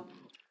know,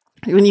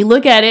 when you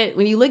look at that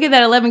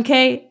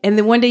 11K and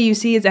then one day you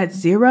see it's at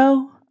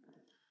zero,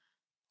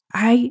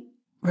 I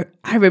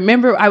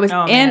remember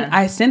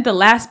I sent the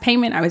last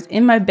payment. I was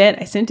in my bed.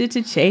 I sent it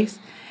to Chase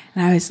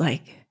and I was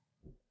like,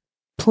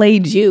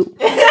 played you.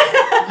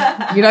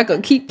 You're not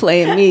going to keep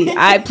playing me.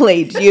 I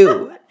played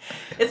you.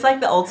 It's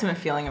like the ultimate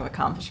feeling of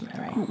accomplishment,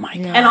 right? Oh my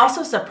God. And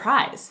also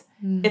surprise.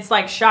 It's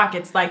like shock.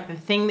 It's like the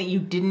thing that you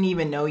didn't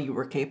even know you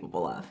were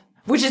capable of.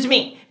 Which is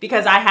me.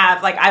 Because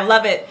I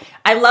love it.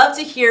 I love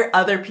to hear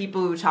other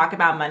people who talk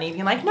about money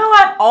being like, no,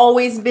 I've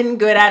always been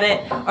good at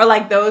it. Or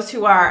like those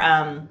who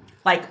are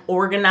like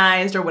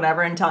organized or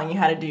whatever and telling you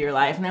how to do your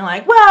life. And they're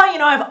like, well, you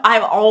know,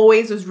 I've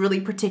always was really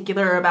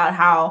particular about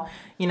how,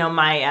 you know,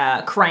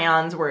 my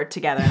crayons were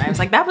together. And I was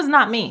like, that was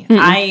not me.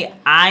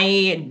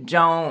 I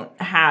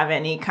don't have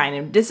any kind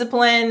of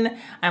discipline.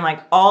 I'm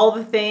like, all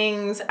the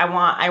things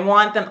I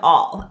want them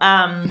all.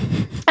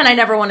 And I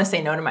never want to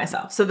say no to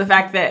myself. So the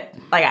fact that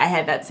like I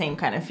had that same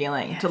kind of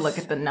feeling to look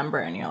at the number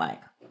and you're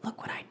like, look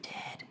what I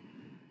did.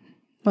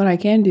 What I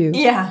can do.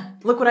 Yeah.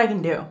 Look what I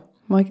can do.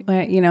 Like,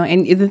 you know,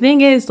 and the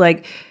thing is,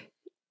 like,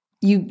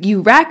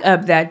 you rack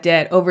up that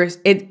debt over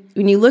it.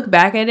 When you look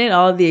back at it,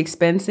 all of the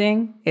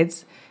expensing,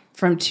 it's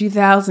from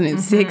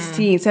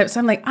 2016. So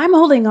I'm like, I'm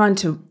holding on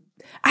to,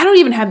 I don't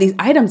even have these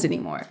items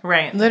anymore.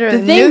 Right.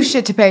 Literally, new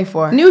shit to pay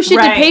for. New shit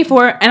to pay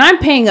for, and I'm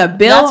paying a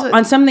bill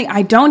on something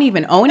I don't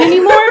even own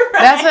anymore.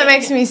 That's what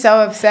makes me so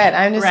upset.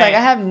 I'm just like, I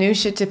have new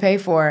shit to pay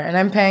for, and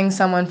I'm paying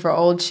someone for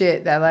old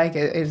shit that like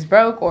is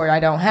broke or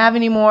I don't have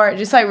anymore.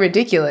 Just like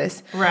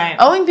ridiculous. Right.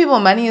 Owing people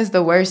money is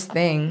the worst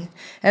thing.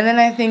 And then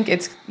I think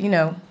it's, you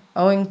know,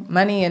 owing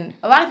money, and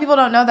a lot of people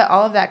don't know that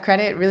all of that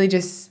credit really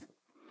just,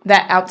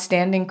 that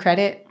outstanding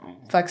credit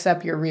fucks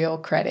up your real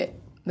credit,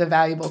 the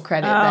valuable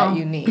credit that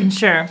you need.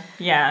 Sure.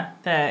 Yeah.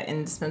 The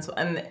indispensable.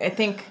 And I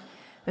think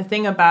the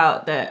thing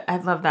about I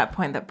love that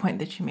point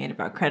that you made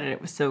about credit.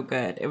 It was so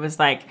good. It was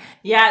like,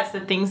 yeah, it's the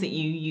things that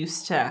you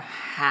used to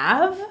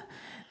have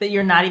that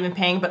you're not even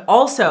paying. But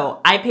also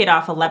I paid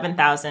off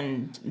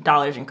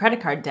 $11,000 in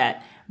credit card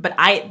debt, but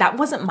that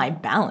wasn't my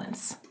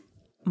balance.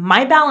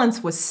 My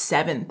balance was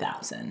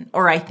 $7,000,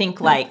 or I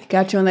think like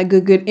got you on that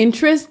good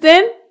interest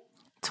then.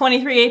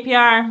 23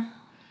 APR.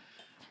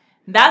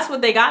 That's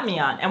what they got me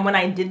on. And when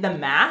I did the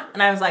math,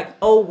 and I was like,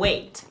 oh,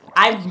 wait,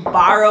 I've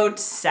borrowed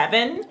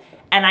 $7,000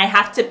 and I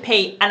have to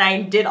pay. And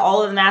I did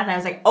all of the math and I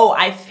was like, oh,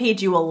 I've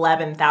paid you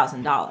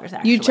 $11,000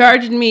 actually. You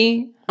charged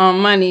me on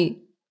money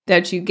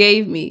that you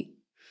gave me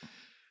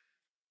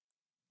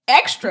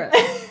extra.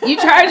 You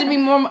charged me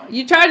more.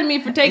 You charged me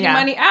for taking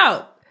money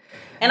out.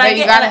 And but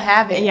you gotta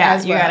have it. Yeah,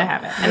 as you well. gotta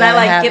have it. And I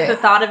like get the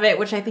thought of it,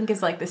 which I think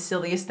is like the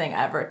silliest thing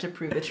ever to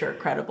prove that you're a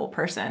credible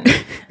person.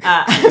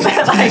 That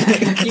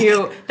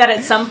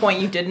at some point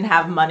you didn't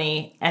have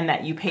money and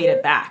that you paid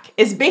it back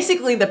is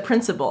basically the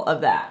principle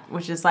of that,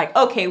 which is like,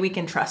 okay, we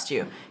can trust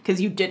you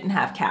because you didn't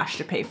have cash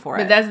to pay for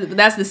it. But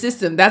that's the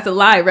system. That's a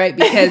lie, right?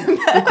 Because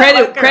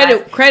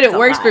credit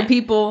works for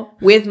people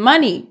with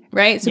money.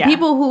 Right? So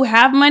people who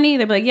have money,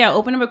 they'll be like, yeah,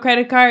 open up a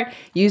credit card,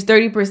 use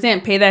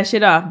 30%, pay that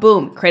shit off.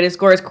 Boom. Credit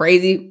score is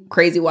crazy,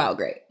 wild,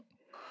 great.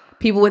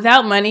 People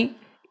without money,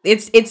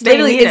 it's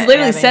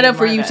literally set up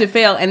for you to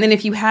fail. And then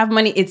if you have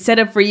money, it's set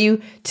up for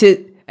you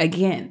to,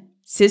 again,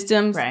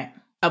 systems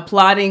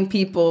applauding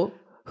people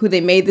who they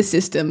made the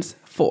systems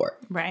for.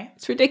 Right.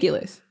 It's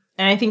ridiculous.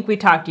 And I think we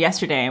talked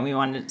yesterday, and we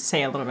wanted to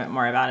say a little bit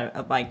more about it,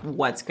 of like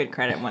what's good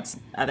credit and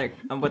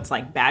what's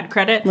like bad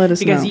credit. Let us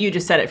because know. You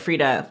just said it,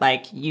 Fredia,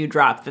 like you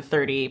dropped the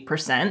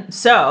 30%.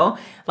 So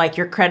like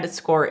your credit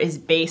score is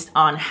based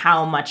on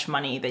how much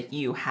money that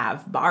you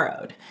have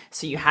borrowed.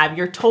 So you have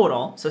your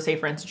total. So say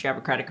for instance you have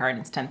a credit card and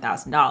it's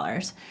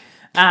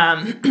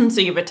 $10,000. So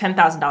you have a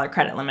 $10,000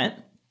 credit limit.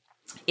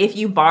 If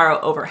you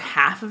borrow over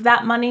half of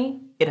that money,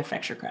 it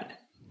affects your credit.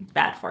 It's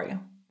bad for you.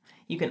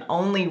 You can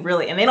only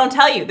really, and they don't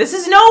tell you, this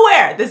is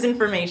nowhere, this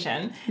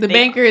information. The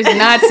banker is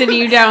not sitting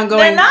you down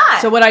going, they're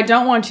not. So what I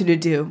don't want you to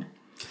do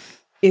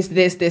is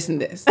this, this, and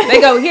this. They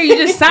go, here, you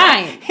just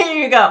sign. Here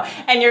you go.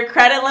 And your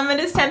credit limit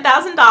is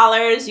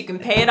 $10,000. You can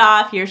pay it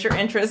off. Here's your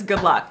interest.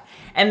 Good luck.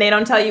 And they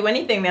don't tell you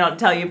anything. They don't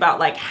tell you about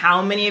like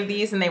how many of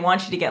these, and they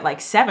want you to get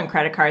like 7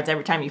 credit cards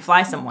every time you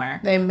fly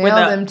somewhere. They mail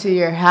them to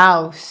your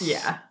house.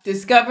 Yeah.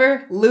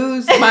 Discover,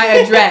 lose my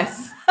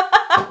address.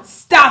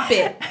 Stop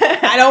it.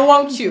 I don't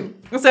want you.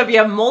 So if you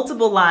have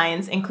multiple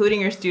lines,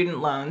 including your student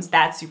loans,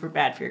 that's super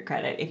bad for your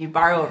credit. If you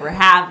borrow over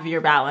half of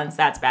your balance,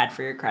 that's bad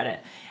for your credit.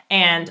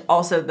 And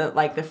also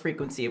the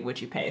frequency of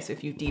which you pay. So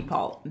if you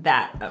default,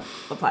 that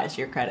applies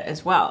to your credit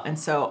as well. And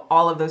so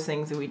all of those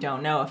things that we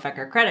don't know affect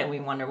our credit. And we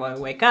wonder why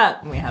we wake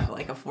up and we have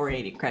like a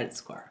 480 credit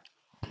score.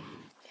 Yeah.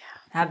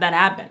 How'd that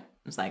happen?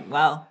 It's like,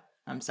 well,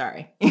 I'm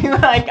sorry.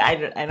 Like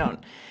I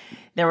don't.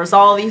 There was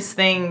all these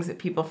things that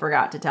people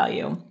forgot to tell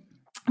you.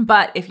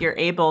 But if you're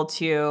able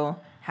to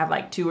have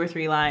like 2 or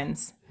 3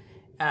 lines,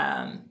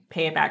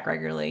 pay it back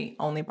regularly,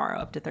 only borrow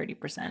up to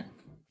 30%,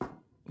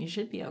 you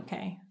should be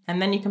okay.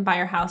 And then you can buy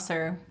your house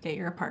or get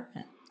your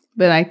apartment.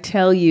 But I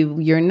tell you,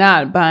 you're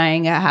not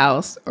buying a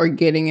house or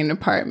getting an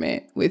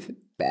apartment with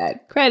bad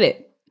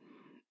credit.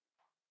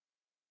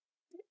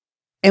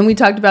 And we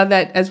talked about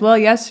that as well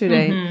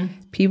yesterday.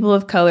 Mm-hmm. People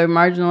of color,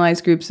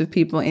 marginalized groups of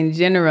people in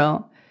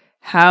general,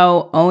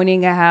 how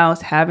owning a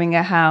house, having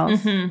a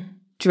house,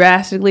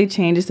 drastically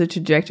changes the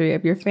trajectory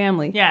of your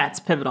family. Yeah, it's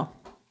pivotal.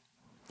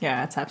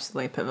 Yeah, it's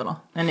absolutely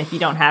pivotal. And if you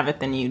don't have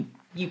it, then you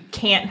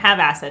can't have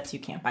assets, you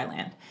can't buy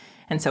land.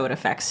 And so it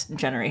affects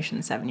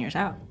generations 7 years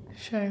out.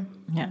 Sure.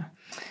 Yeah.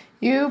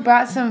 You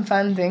brought some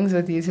fun things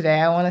with you today.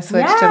 I want to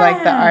switch to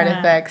like the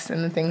artifacts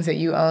and the things that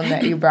you own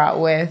that you brought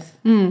with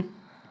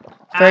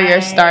for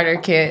your starter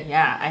kit.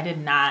 Yeah, I did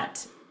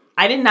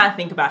not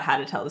think about how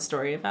to tell the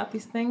story about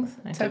these things.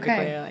 I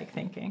typically like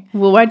thinking.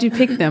 Well, why'd you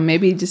pick them?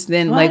 Maybe just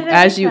then, like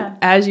as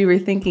you were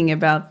thinking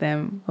about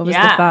them, what was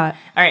the thought?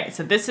 All right,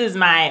 so this is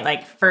my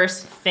like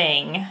first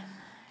thing,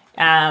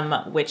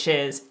 which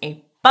is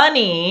a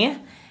bunny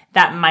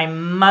that my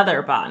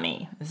mother bought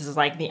me. This is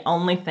like the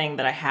only thing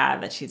that I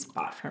have that she's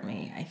bought for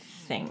me, I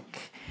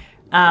think.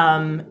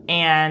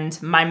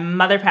 And my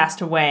mother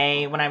passed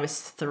away when I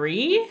was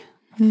 3.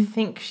 I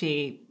think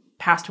she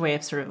passed away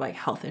of sort of like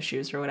health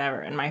issues or whatever.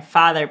 And my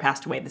father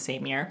passed away the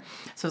same year.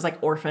 So I was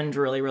like orphaned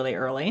really, really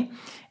early.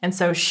 And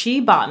so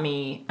she bought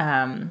me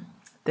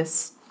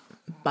this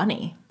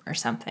bunny or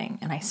something.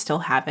 And I still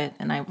have it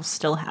and I will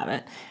still have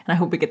it. And I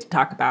hope we get to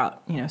talk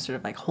about, sort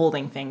of like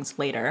holding things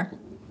later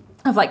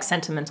of like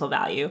sentimental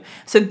value.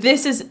 So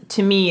this is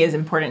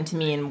important to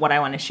me and what I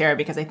want to share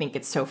because I think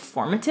it's so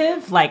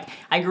formative. Like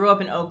I grew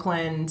up in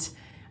Oakland.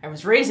 I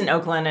was raised in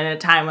Oakland at a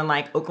time when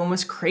like Oakland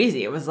was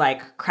crazy. It was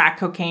like crack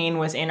cocaine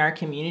was in our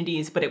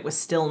communities, but it was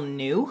still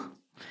new.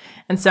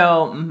 And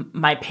so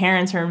my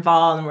parents are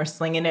involved and we're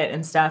slinging it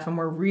and stuff. And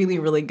we're really,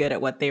 really good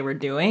at what they were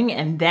doing.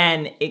 And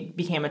then it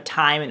became a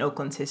time in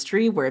Oakland's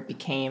history where it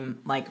became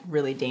like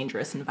really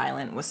dangerous and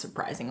violent and was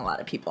surprising a lot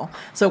of people.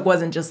 So it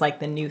wasn't just like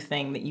the new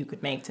thing that you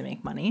could make to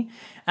make money.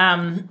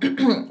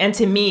 And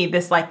to me,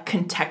 this like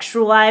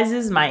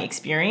contextualizes my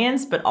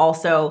experience, but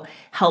also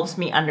helps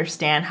me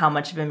understand how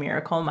much of a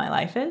miracle my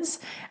life is,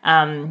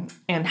 and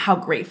how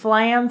grateful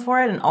I am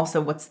for it. And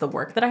also what's the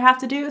work that I have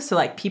to do. So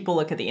like people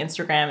look at the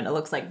Instagram and it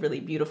looks like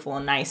really beautiful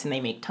and nice and they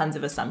make tons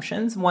of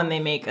assumptions. One, they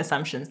make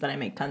assumptions that I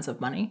make tons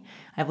of money.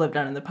 I've lived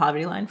under the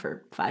poverty line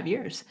for 5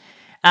 years.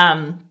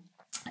 And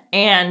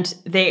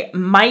they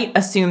might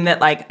assume that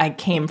like I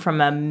came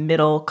from a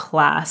middle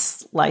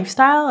class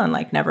lifestyle and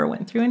like never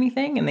went through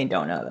anything. And they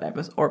don't know that I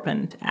was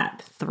orphaned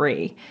at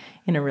 3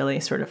 in a really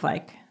sort of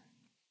like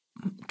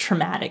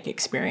traumatic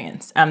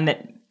experience.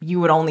 That you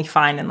would only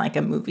find in like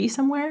a movie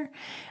somewhere.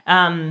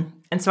 And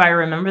so I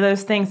remember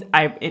those things.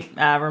 It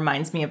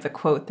reminds me of the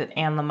quote that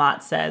Anne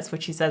Lamott says,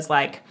 which she says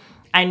like,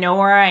 I know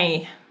where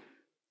I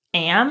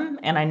am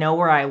and I know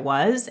where I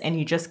was, and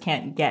you just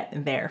can't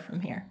get there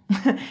from here.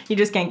 You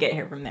just can't get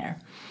here from there.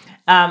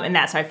 And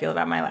that's how I feel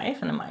about my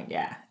life. And I'm like,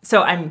 yeah.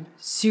 So I'm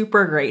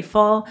super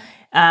grateful.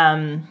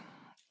 And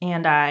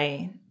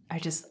I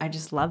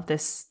just love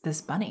this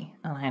bunny.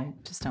 And I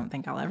just don't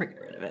think I'll ever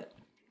get rid of it.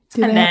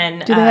 Do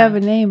they have a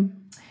name?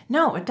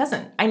 No, it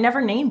doesn't. I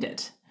never named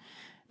it.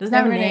 Doesn't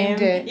have a name.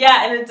 It.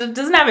 Yeah, and it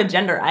doesn't have a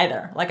gender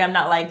either. Like I'm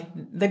not like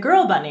the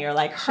girl bunny or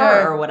like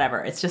her or whatever.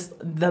 It's just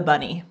the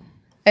bunny.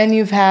 And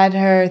you've had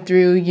her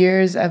through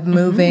years of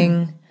moving.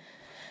 Mm-hmm.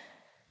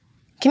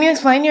 Can you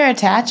explain your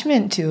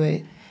attachment to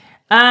it?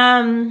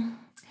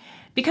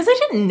 Because I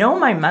didn't know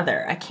my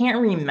mother. I can't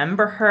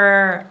remember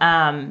her.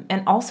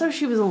 And also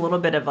she was a little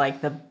bit of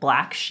like the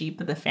black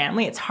sheep of the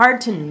family. It's hard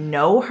to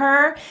know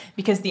her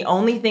because the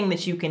only thing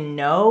that you can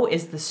know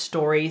is the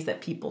stories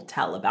that people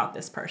tell about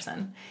this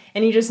person.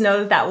 And you just know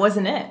that that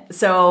wasn't it.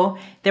 So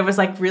there was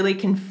like really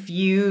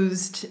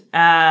confused,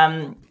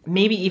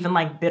 maybe even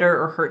like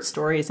bitter or hurt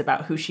stories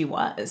about who she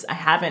was. I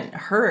haven't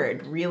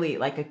heard really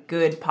like a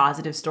good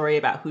positive story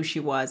about who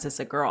she was as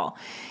a girl.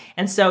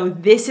 And so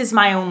this is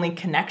my only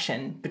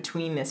connection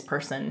between this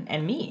person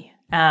and me.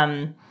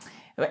 And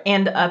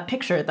a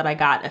picture that I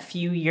got a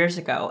few years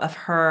ago of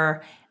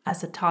her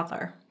as a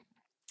toddler.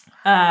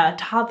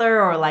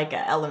 Or like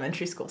an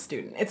elementary school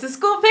student. It's a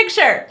school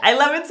picture. I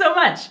love it so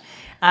much.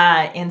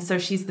 And so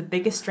she's the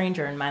biggest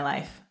stranger in my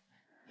life.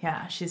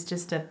 Yeah, she's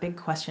just a big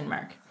question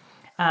mark.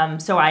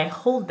 So I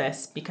hold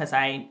this because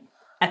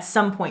at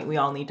some point we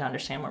all need to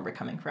understand where we're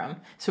coming from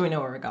so we know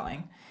where we're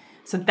going.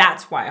 So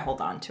that's why I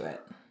hold on to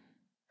it.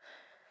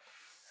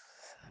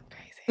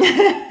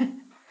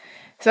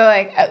 So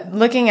like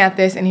looking at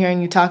this and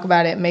hearing you talk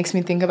about it makes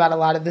me think about a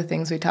lot of the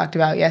things we talked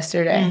about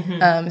yesterday.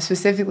 Mm-hmm.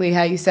 Specifically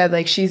how you said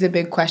like she's a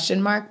big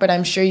question mark, but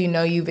I'm sure you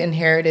know you've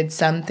inherited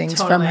some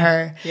things from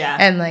her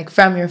and like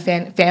from your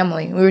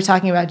family. We were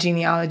talking about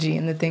genealogy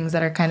and the things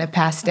that are kind of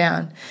passed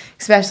down,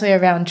 especially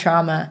around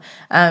trauma.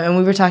 And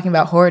we were talking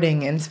about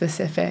hoarding in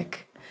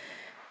specific.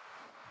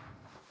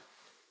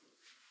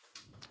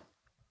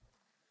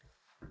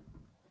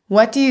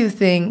 What do you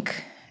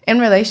think, in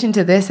relation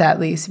to this at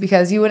least,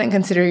 because you wouldn't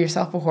consider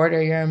yourself a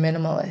hoarder, you're a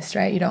minimalist,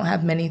 right? You don't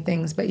have many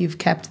things, but you've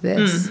kept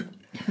this.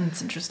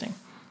 That's interesting.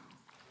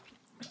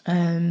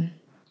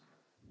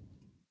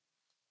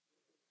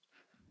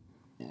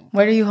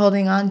 What are you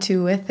holding on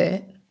to with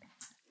it?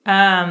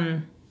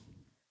 Yeah,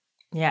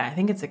 I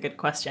think it's a good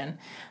question.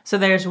 So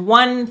there's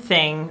one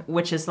thing,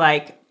 which is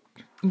like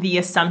the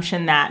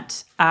assumption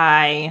that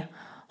I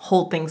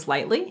hold things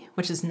lightly,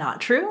 which is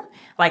not true.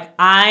 Like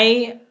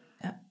I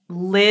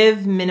live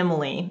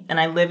minimally and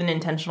I live an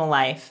intentional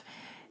life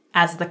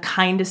as the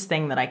kindest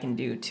thing that I can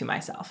do to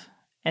myself.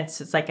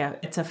 It's like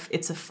it's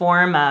a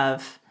form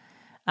of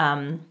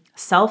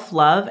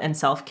self-love and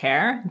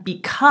self-care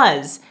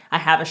because I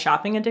have a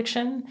shopping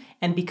addiction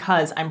and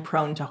because I'm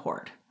prone to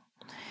hoard.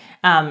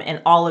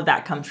 And all of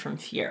that comes from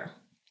fear.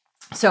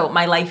 So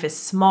my life is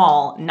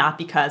small, not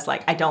because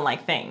like I don't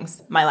like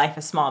things. My life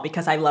is small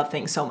because I love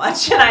things so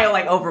much and I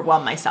like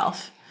overwhelm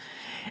myself.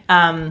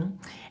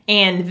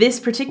 And this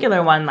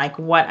particular one, like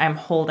what I'm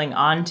holding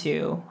on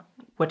to,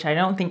 which I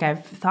don't think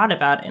I've thought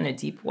about in a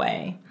deep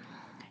way,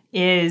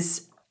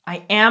 is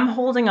I am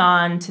holding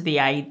on to the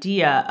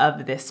idea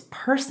of this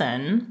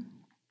person,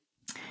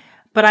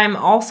 but I'm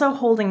also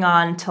holding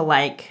on to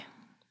like,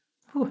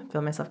 I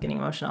feel myself getting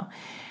emotional.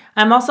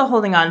 I'm also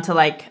holding on to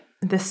like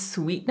the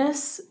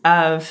sweetness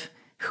of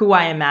who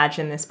I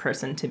imagine this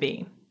person to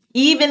be.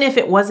 Even if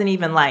it wasn't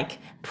even like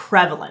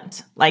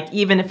prevalent, like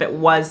even if it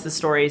was the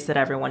stories that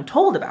everyone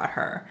told about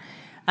her,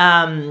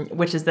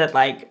 which is that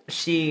like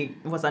she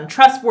was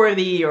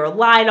untrustworthy or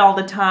lied all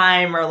the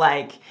time or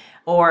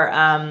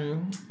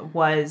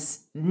was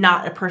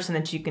not a person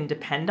that you can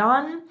depend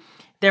on.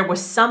 There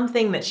was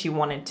something that she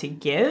wanted to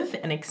give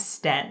and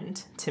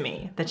extend to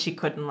me that she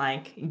couldn't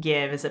like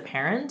give as a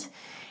parent.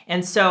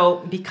 And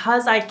so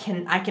because I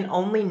can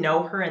only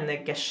know her in the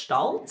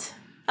gestalt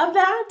of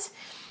that,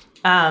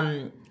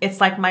 it's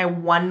like my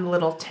one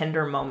little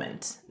tender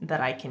moment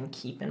that I can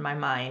keep in my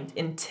mind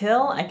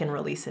until I can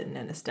release it and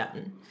then it's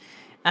done.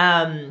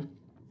 And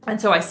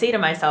so I say to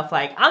myself,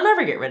 like, I'll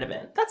never get rid of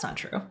it. That's not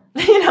true.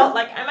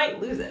 Like I might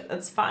lose it.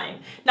 That's fine.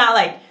 Not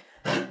like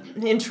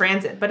in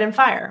transit, but in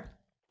fire.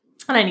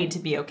 And I need to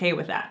be okay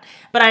with that.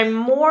 But I'm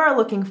more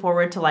looking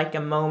forward to like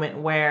a moment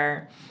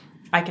where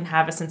I can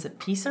have a sense of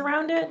peace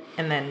around it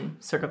and then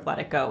sort of let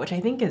it go, which I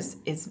think is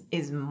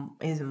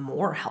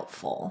more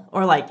helpful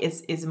or like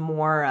is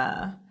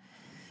more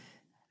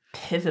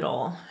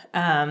pivotal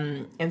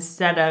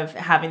instead of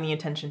having the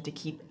intention to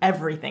keep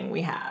everything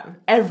we have,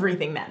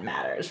 everything that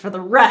matters for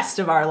the rest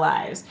of our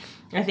lives.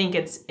 I think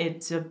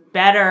it's a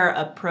better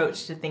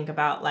approach to think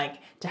about like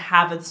to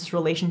have this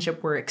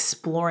relationship we're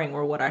exploring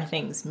where what our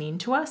things mean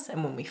to us,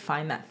 and when we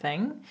find that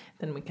thing,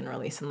 then we can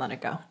release and let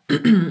it go.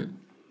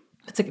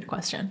 That's a good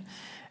question.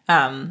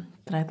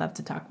 But I'd love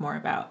to talk more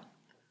about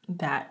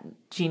that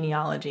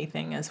genealogy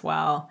thing as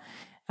well,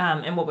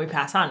 and what we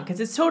pass on, because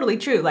it's totally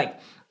true. Like,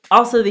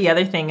 also the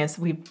other thing is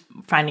we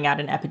finding out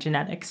in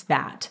epigenetics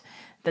that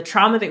the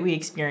trauma that we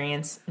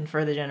experience in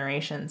further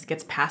generations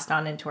gets passed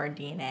on into our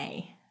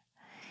DNA.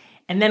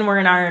 And then we're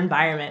in our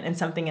environment, and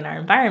something in our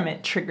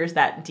environment triggers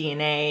that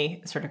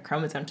DNA sort of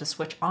chromosome to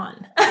switch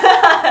on.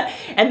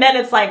 And then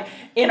it's like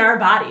in our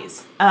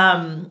bodies,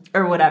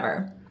 or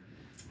whatever.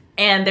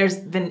 And there's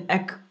been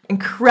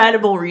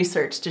incredible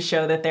research to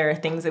show that there are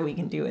things that we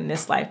can do in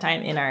this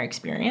lifetime in our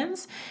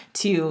experience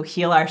to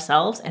heal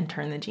ourselves and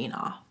turn the gene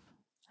off.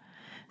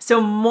 So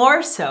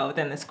more so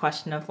than this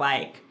question of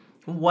like,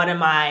 what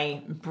am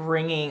I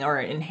bringing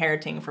or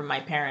inheriting from my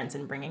parents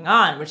and bringing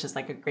on, which is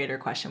like a greater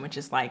question, which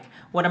is like,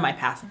 what am I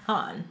passing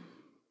on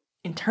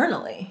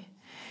internally?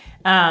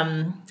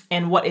 And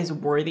what is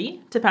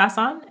worthy to pass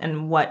on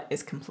and what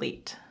is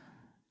complete?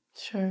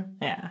 Sure.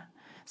 Yeah.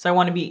 So I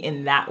want to be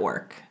in that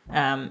work.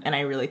 And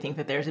I really think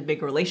that there's a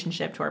big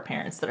relationship to our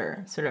parents that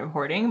are sort of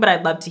hoarding. But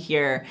I'd love to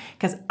hear,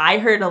 because I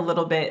heard a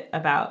little bit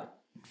about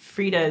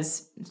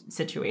Frida's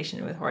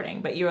situation with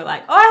hoarding, but you were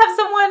like, oh, I have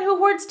someone who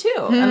hoards too.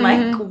 Mm-hmm. And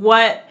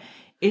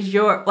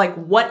like,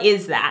 what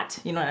is that?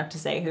 You don't have to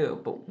say who,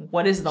 but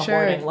what does the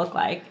hoarding look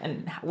like?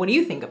 And what do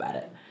you think about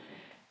it?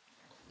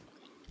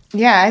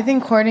 Yeah, I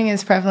think hoarding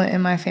is prevalent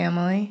in my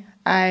family.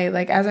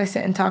 As I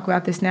sit and talk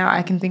about this now,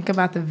 I can think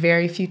about the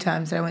very few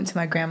times that I went to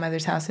my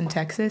grandmother's house in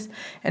Texas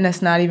and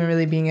us not even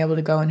really being able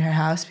to go in her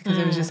house because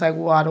it was just like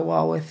wall to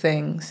wall with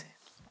things.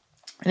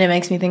 And it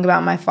makes me think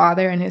about my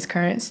father in his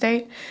current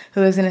state,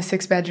 who lives in a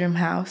 6-bedroom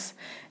house.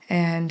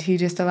 And he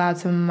just allowed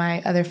some of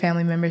my other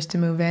family members to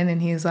move in. And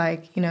he's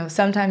like,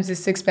 sometimes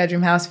this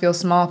 6-bedroom house feels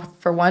small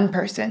for one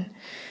person.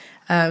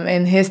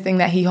 And his thing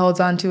that he holds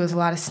on to is a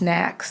lot of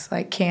snacks,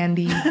 like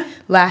candy,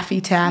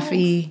 Laffy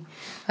Taffy.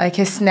 Like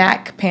his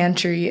snack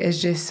pantry is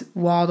just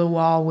wall to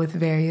wall with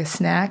various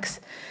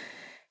snacks.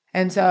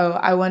 And so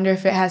I wonder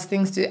if it has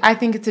I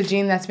think it's a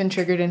gene that's been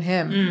triggered in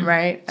him,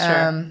 right?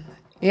 Sure.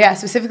 Yeah,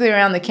 specifically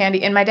around the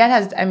candy. And my dad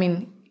has,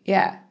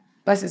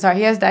 bless his heart,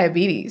 he has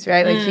diabetes,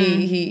 right? Like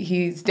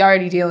he's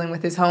already dealing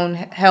with his own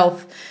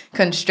health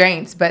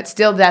constraints, but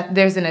still that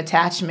there's an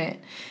attachment.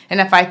 And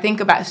if I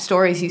think about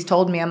stories he's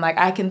told me, I'm like,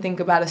 I can think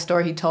about a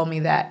story he told me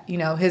that,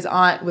 his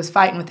aunt was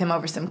fighting with him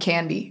over some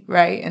candy,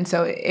 right? And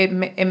so it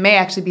may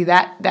actually be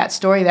that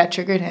story that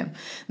triggered him.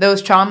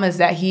 Those traumas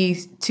that he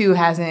too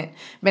hasn't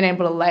been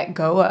able to let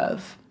go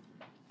of.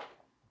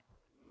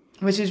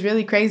 Which is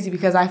really crazy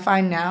because I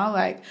find now,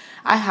 like,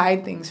 I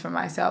hide things from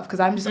myself because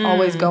I'm just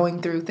always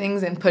going through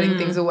things and putting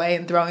things away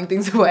and throwing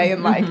things away.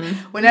 And, like,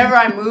 whenever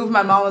I move,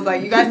 my mom was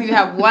like, you guys need to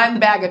have one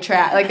bag of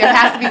trash. Like, there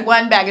has to be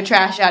one bag of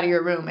trash out of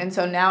your room. And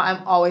so now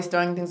I'm always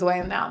throwing things away.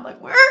 And now I'm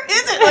like, where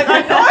is it? Like, I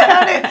know I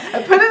had it.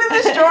 I put it in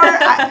this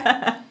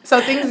drawer.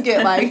 So things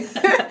get, like,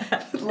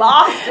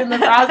 lost in the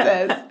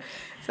process.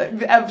 So,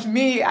 of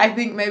me, I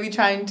think maybe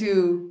trying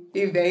to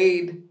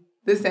evade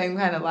the same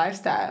kind of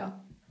lifestyle.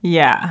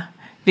 Yeah.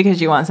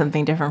 Because you want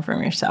something different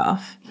from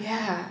yourself.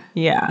 Yeah.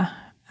 Yeah.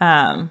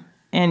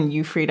 And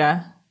you,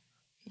 Fredia,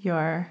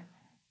 your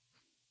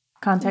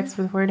context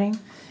with hoarding?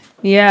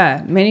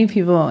 Yeah. Many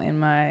people in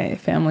my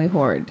family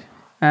hoard.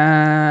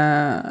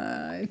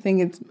 I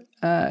think it's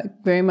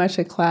very much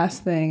a class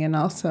thing and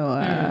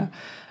also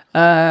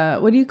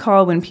what do you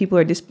call when people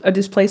are a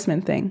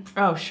displacement thing?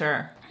 Oh,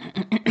 sure.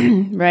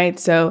 Right.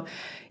 So,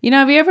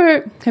 have you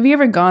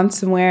ever gone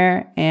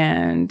somewhere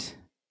and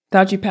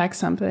thought you packed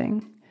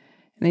something?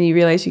 And then you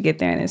realize you get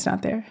there and it's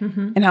not there,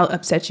 and how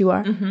upset you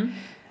are.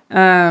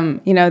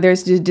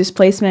 There's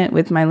displacement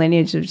with my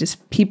lineage of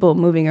just people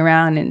moving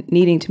around and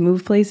needing to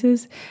move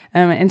places.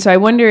 And so I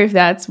wonder if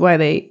that's why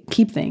they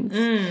keep things.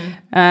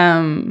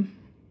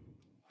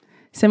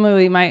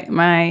 Similarly, one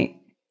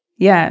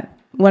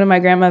of my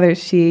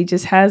grandmothers, she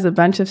just has a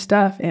bunch of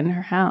stuff in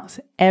her house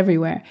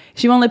everywhere.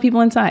 She won't let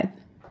people inside.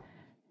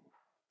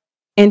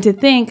 And to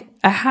think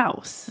a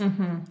house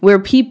where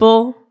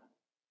people...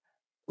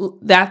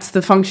 That's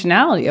the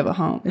functionality of a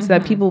home. Is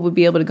that people would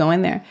be able to go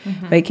in there.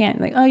 But they can't.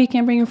 Like, oh, you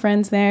can't bring your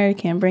friends there. You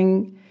can't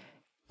bring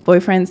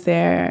boyfriends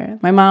there.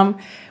 My mom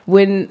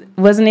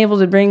wasn't able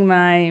to bring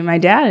my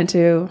dad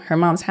into her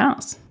mom's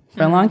house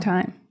for a long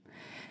time.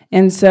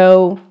 And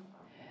so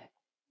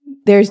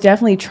there's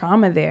definitely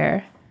trauma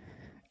there.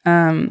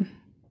 And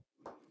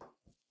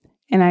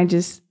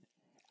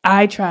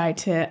I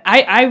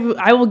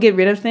will get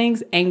rid of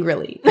things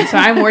angrily. And so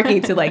I'm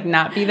working to like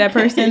not be that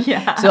person.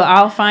 Yeah. So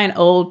I'll find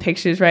old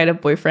pictures, right, of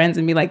boyfriends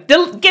and be like,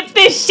 get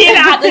this shit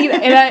out. Like,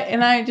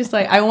 and I just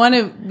like, I want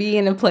to be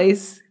in a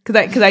place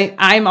because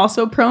I'm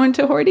also prone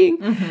to hoarding.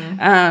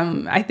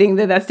 I think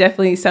that's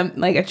definitely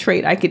like a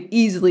trait I could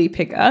easily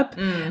pick up.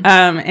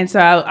 And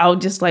so I'll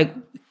just like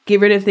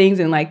get rid of things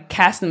and like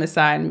cast them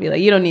aside and be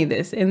like, you don't need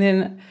this. And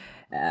then,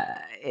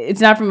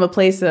 it's not from a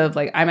place of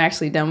like I'm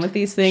actually done with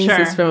these things.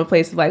 Sure. It's from a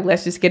place of like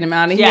let's just get them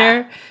out of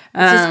here.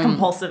 It's just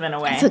compulsive in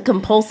a way. It's a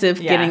compulsive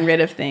getting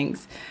rid of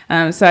things.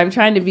 So I'm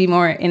trying to be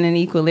more in an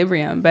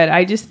equilibrium. But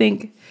I just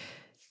think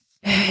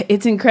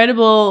it's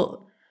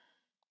incredible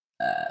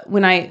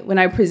when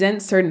I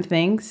present certain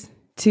things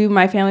to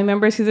my family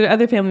members, because there are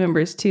other family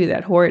members too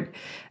that hoard,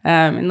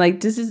 and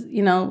like, this is,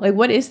 like,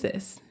 what is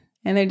this?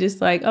 And they're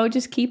just like, oh,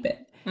 just keep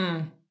it.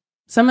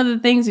 Some of the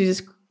things are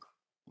just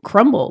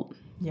crumbled.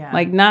 Yeah.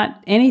 Like,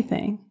 not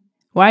anything.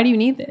 Why do you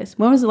need this?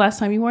 When was the last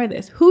time you wore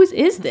this? Whose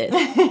is this?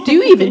 Do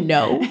you even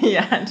know?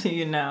 Yeah, do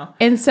you know?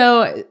 And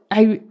so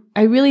I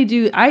really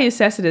do. I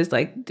assess it as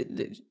like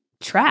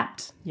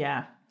trapped.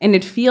 Yeah. And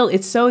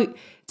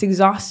it's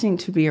exhausting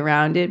to be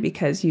around it,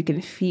 because you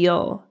can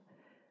feel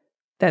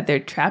that they're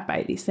trapped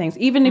by these things.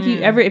 Even if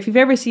you've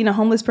ever seen a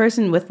homeless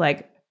person with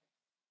like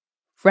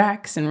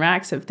racks and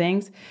racks of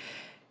things,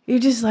 you're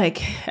just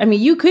like, I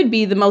mean, you could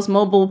be the most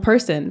mobile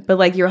person, but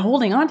like, you're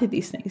holding on to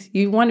these things.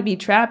 You want to be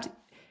trapped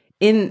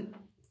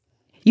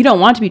you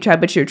don't want to be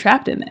trapped, but you're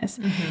trapped in this.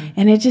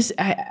 And it just,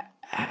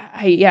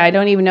 I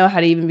don't even know how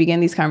to even begin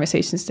these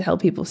conversations to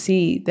help people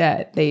see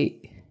that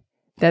they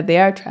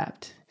are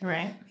trapped.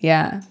 Right.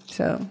 Yeah.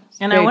 So.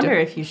 And I wonder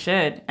if you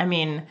should. I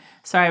mean,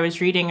 so I was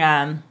reading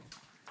an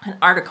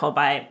article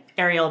by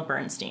Ariel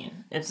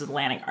Bernstein. It's an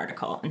Atlantic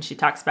article, and she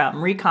talks about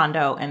Marie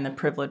Kondo and the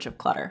privilege of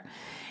clutter.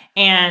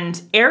 And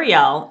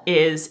Ariel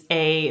is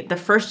the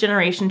first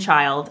generation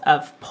child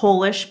of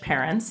Polish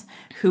parents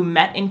who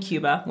met in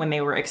Cuba when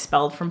they were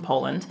expelled from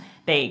Poland.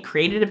 They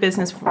created a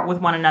business with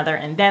one another,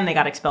 and then they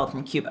got expelled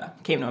from Cuba,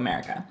 came to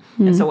America.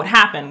 And so what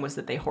happened was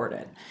that they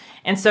hoarded.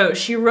 And so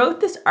she wrote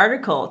this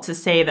article to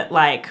say that,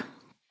 like,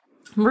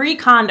 Marie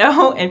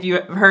Kondo, if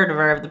you've heard of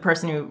her, the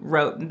person who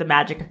wrote The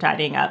Magic of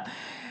Tidying Up,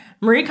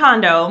 Marie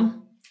Kondo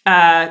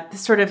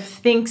sort of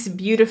thinks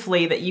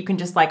beautifully that you can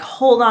just like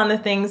hold on to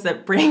things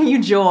that bring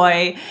you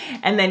joy,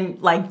 and then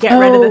like get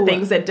rid of the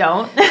things that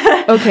don't.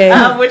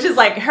 Okay. Which is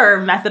like her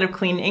method of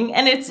cleaning,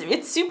 and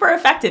it's super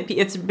effective.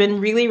 It's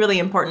been really, really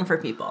important for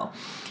people.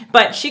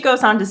 But she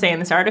goes on to say in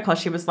this article,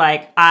 she was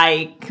like,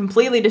 I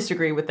completely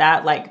disagree with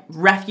that. Like,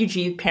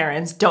 refugee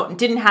parents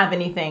didn't have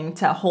anything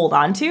to hold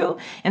on to,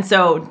 and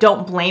so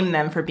don't blame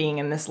them for being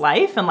in this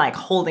life and like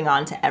holding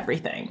on to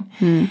everything.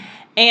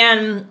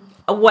 And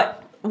what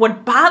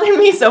bothered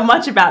me so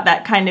much about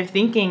that kind of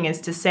thinking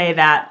is to say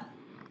that,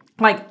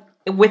 like,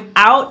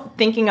 without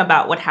thinking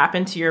about what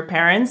happened to your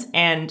parents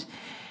and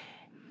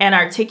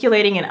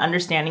articulating and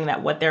understanding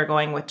that what they're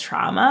going with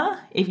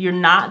trauma, if you're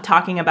not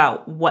talking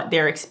about what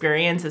their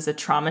experience is a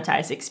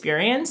traumatized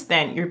experience,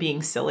 then you're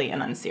being silly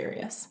and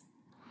unserious.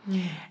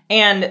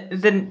 And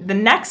the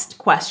next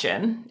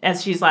question,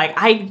 as she's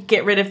like, I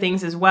get rid of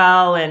things as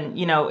well, and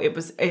it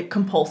was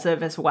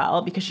compulsive as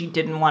well, because she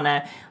didn't want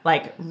to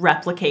like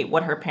replicate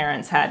what her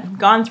parents had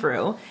gone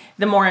through.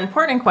 The more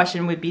important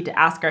question would be to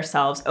ask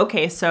ourselves,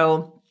 okay,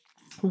 so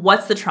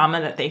what's the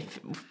trauma that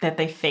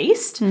they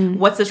faced?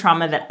 What's the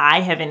trauma that I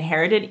have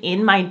inherited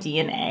in my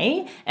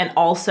DNA and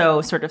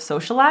also sort of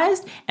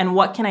socialized? And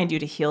what can I do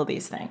to heal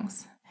these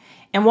things?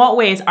 In what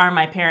ways are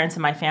my parents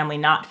and my family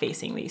not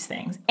facing these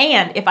things?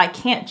 And if I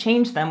can't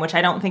change them, which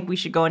I don't think we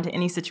should go into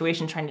any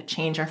situation trying to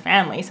change our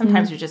family.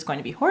 Sometimes you're just going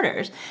to be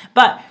hoarders.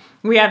 But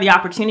we have the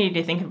opportunity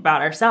to think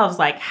about ourselves,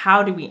 like,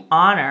 how do we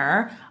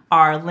honor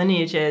our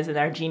lineages and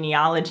our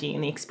genealogy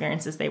and the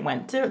experiences they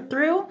went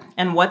through,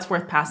 and what's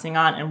worth passing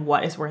on and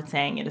what is worth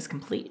saying it is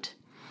complete.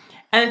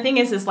 And the thing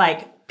is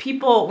like,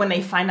 people, when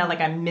they find out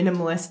like I'm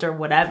minimalist or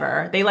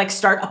whatever, they like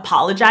start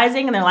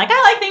apologizing, and they're like,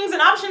 I like things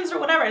and options or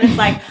whatever. And it's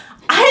like,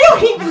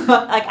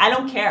 I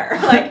don't care.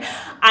 Like,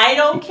 I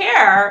don't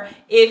care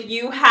if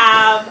you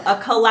have a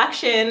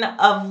collection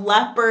of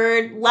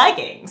leopard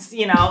leggings,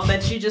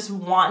 that you just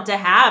want to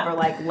have, or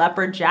like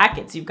leopard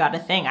jackets. You've got a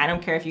thing. I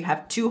don't care if you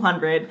have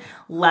 200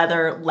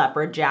 leather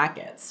leopard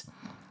jackets.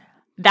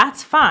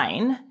 That's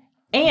fine.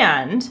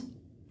 And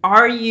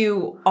are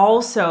you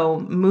also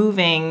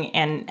moving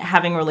and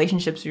having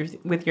relationships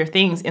with your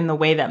things in the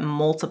way that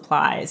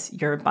multiplies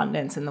your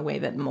abundance, in the way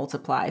that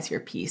multiplies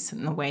your peace,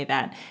 in the way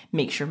that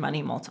makes your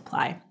money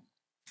multiply?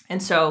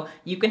 And so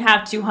you can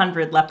have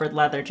 200 leopard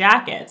leather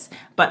jackets,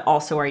 but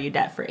also, are you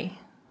debt free?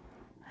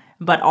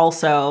 But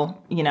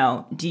also,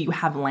 do you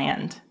have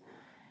land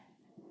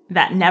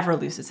that never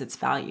loses its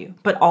value?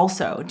 But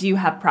also, do you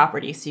have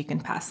property so you can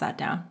pass that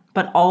down?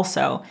 But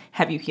also,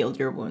 have you healed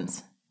your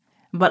wounds?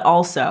 But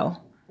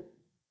also,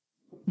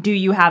 do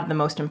you have the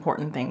most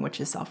important thing, which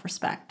is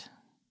self-respect?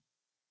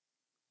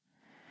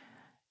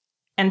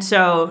 And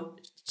so,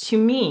 to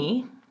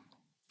me,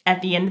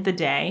 at the end of the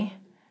day,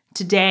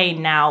 today,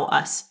 now,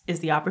 us is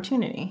the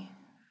opportunity.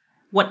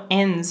 What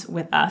ends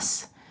with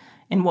us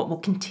and what will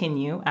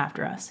continue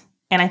after us.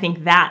 And I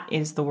think that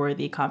is the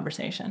worthy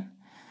conversation.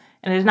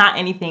 And there's not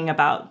anything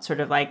about sort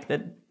of like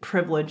the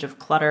privilege of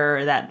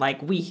clutter that like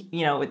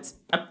it's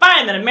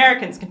fine that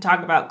Americans can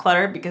talk about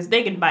clutter because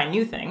they can buy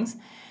new things.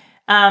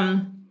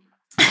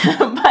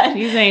 But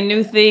these ain't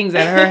new things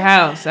at her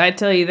house. I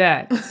tell you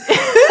that.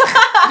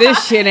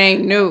 This shit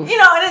ain't new.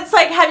 And it's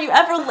like, have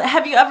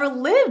you ever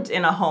lived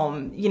in a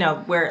home,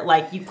 where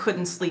like you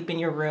couldn't sleep in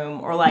your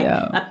room, or like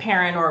a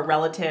parent or a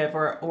relative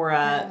or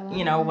a,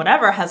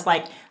 whatever has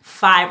like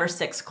 5 or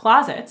 6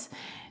 closets.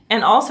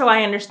 And also,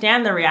 I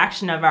understand the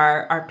reaction of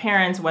our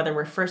parents, whether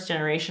we're first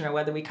generation or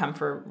whether we come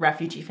from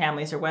refugee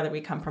families or whether we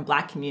come from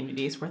Black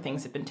communities where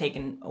things have been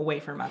taken away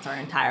from us our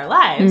entire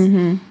lives.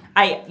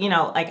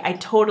 I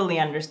totally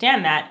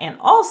understand that. And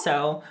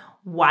also,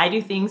 why do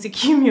things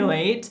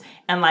accumulate?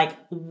 And like,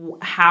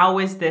 how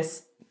is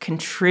this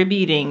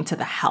contributing to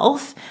the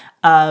health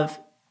of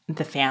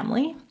the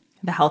family,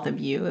 the health of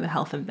you, the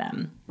health of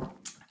them?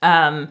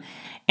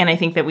 And I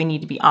think that we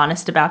need to be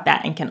honest about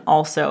that and can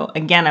also,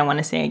 again, I want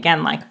to say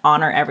again, like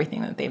honor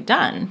everything that they've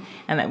done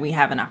and that we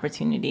have an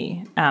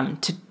opportunity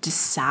to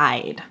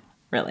decide,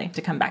 really,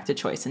 to come back to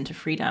choice and to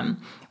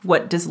freedom.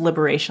 What does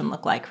liberation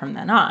look like from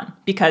then on?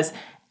 Because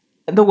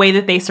the way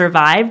that they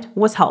survived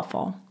was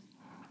helpful.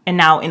 And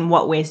now in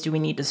what ways do we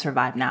need to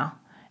survive now?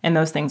 And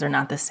those things are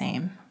not the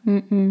same.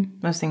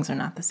 Those things are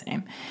not the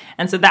same.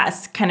 And so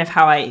that's kind of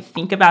how I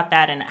think about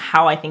that and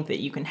how I think that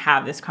you can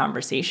have this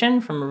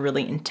conversation from a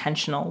really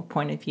intentional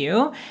point of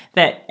view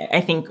that I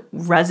think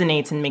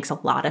resonates and makes a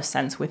lot of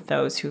sense with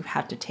those who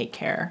have to take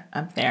care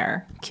of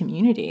their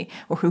community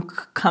or who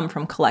come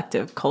from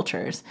collective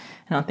cultures.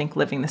 I don't think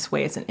living this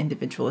way is an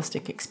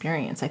individualistic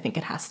experience. I think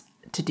it has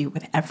to do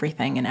with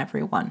everything and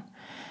everyone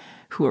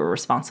who we're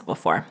responsible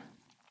for.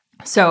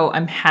 So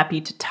I'm happy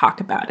to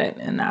talk about it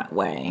in that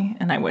way.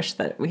 And I wish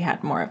that we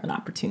had more of an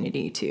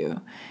opportunity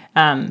to,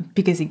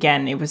 because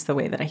again, it was the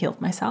way that I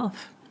healed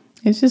myself.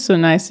 It's just so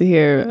nice to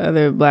hear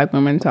other Black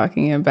women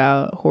talking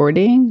about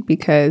hoarding,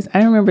 because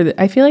I remember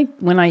that I feel like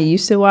when I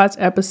used to watch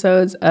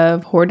episodes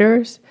of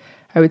Hoarders,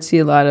 I would see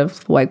a lot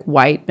of like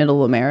white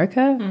middle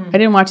America. I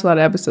didn't watch a lot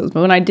of episodes,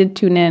 but when I did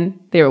tune in,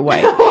 they were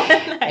white.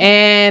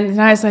 And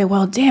I was like,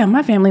 well, damn,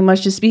 my family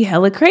must just be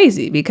hella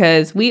crazy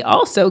because we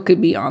also could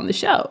be on the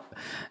show.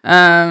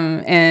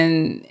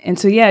 And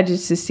so, yeah,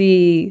 just to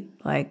see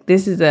like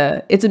it's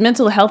a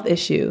mental health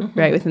issue,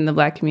 right, within the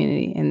Black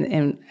community.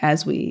 And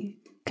as we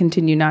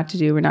continue not to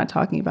do, we're not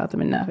talking about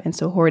them enough. And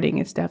so hoarding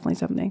is definitely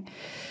something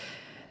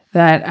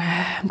that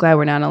I'm glad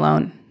we're not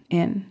alone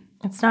in.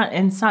 It's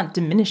not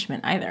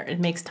diminishment either. It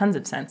makes tons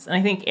of sense. And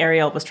I think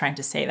Ariel was trying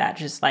to say that,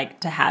 just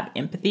like to have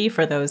empathy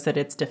for those that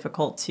it's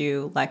difficult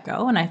to let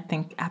go. And I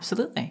think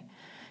absolutely.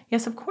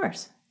 Yes, of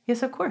course.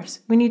 Yes, of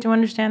course. We need to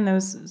understand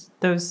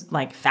those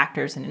like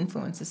factors and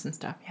influences and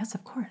stuff. Yes,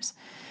 of course.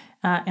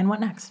 And what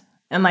next?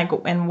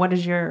 And what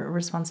is your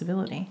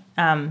responsibility?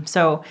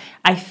 So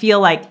I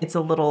feel like it's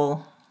a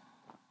little,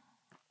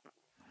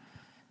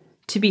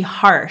 to be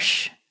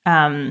harsh,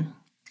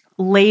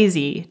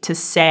 lazy to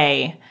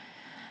say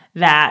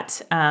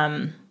that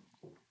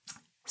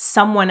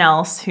someone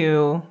else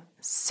who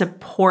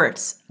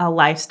supports a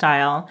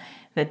lifestyle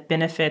that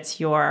benefits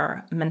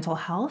your mental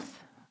health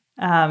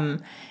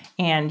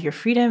and your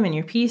freedom and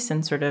your peace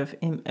and sort of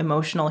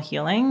emotional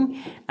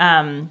healing,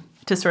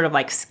 to sort of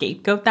like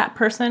scapegoat that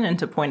person and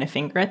to point a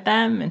finger at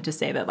them and to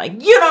say that like,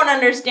 you don't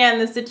understand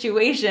the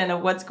situation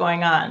of what's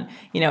going on.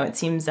 You know, it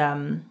seems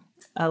a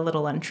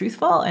little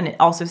untruthful. And it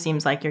also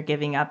seems like you're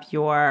giving up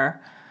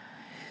your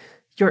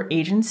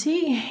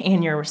agency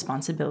and your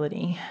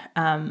responsibility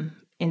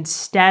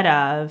instead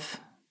of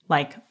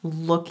like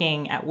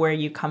looking at where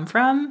you come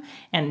from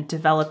and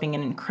developing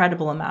an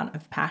incredible amount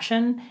of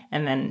passion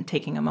and then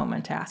taking a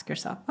moment to ask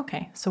yourself,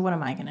 okay, so what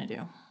am I going to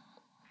do?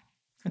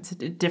 It's a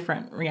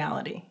different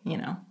reality, you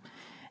know?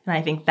 And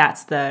I think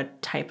that's the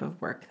type of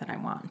work that I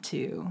want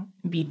to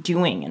be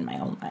doing in my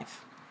own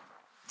life.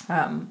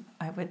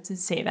 I would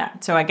say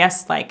that. So I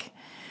guess like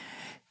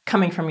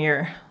coming from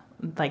your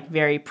like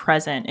very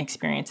present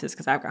experiences,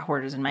 because I've got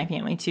hoarders in my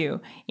family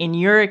too. In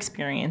your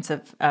experience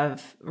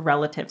of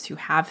relatives who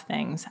have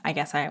things, I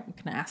guess I'm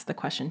going to ask the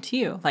question to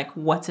you, like,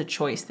 what's a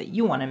choice that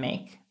you want to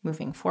make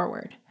moving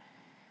forward?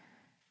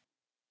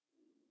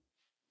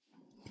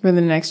 For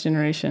the next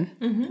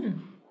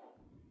generation.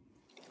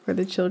 For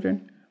the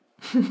children.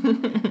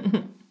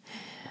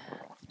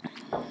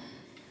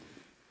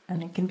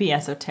 And it can be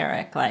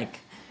esoteric.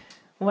 Like,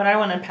 what I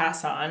want to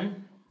pass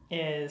on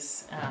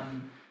is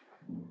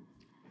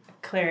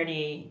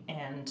clarity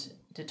and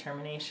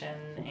determination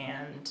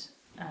and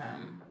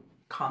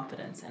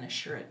confidence and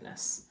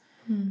assuredness.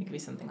 It could be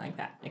something like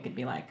that. It could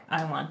be like,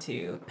 I want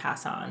to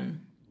pass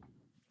on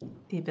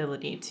the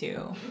ability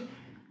to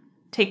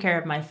take care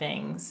of my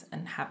things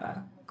and have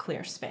a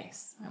clear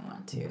space. I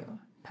want to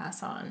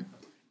pass on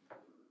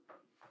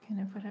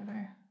kind of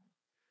whatever.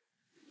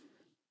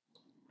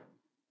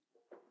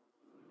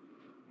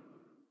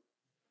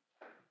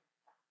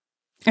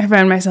 I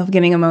find myself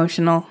getting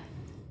emotional,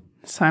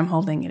 so I'm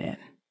holding it in.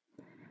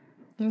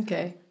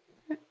 Okay.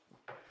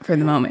 For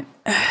the moment.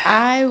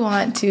 I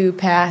want to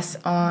pass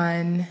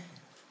on.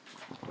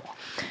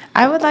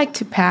 I would like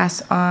to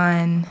pass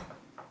on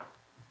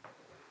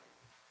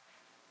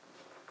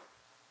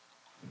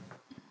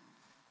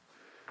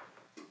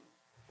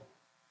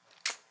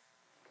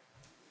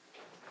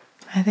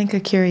I think a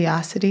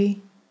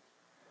curiosity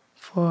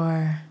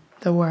for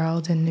the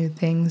world and new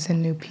things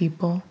and new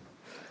people.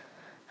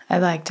 I'd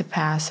like to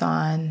pass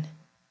on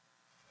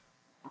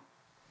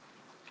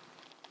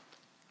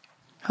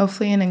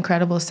hopefully an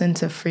incredible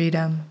sense of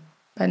freedom,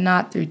 but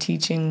not through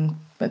teaching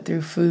but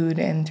through food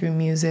and through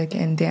music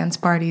and dance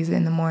parties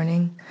in the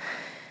morning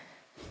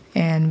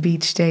and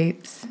beach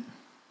dates.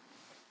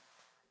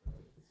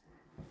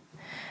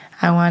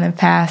 I want to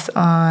pass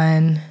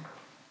on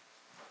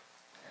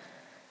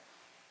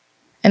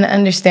an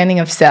understanding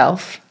of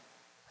self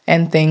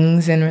and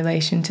things in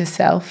relation to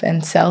self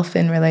and self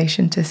in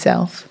relation to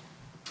self.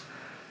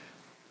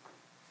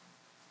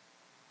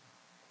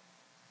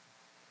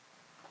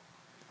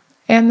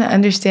 And the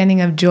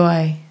understanding of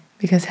joy,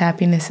 because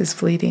happiness is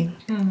fleeting.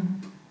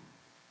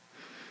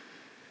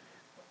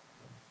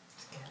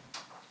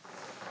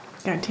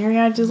 Got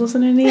teary-eyed just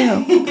listening to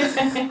you.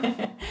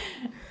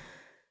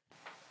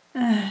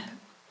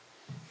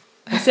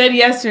 I said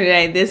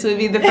yesterday this would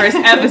be the first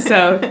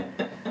episode.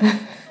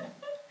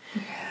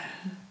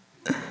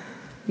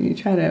 You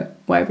try to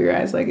wipe your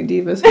eyes like a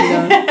diva so you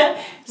don't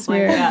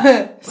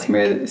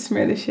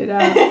smear the shit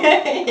out.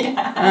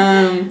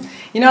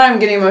 I'm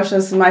getting emotional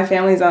because my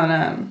family's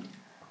on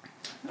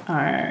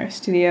our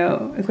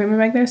studio equipment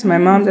back there. So my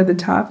mom's at the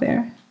top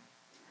there.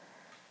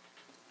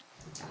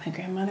 My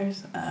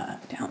grandmother's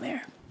down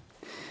there.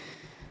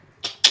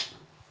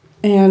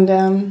 And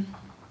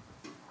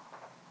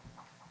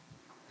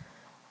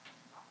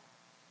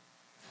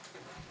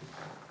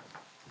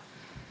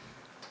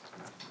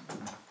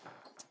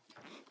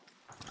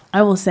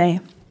I will say,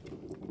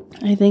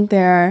 I think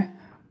there's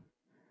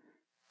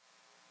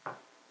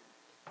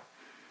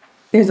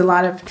a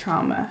lot of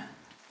trauma.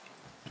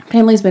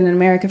 Family's been in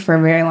America for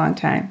a very long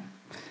time.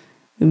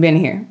 We've been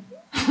here.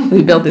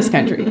 We built this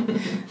country.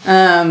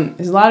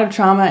 There's a lot of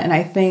trauma, and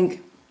I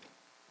think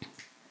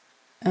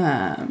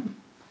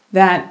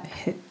that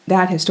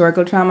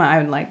historical trauma I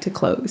would like to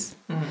close.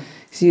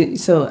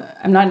 So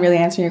I'm not really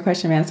answering your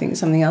question. I'm answering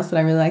something else that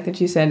I really like that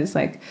you said. It's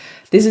like,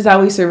 this is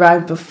how we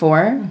survived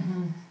before.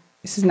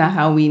 This is not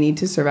how we need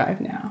to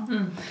survive now.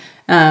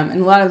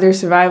 And a lot of their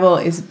survival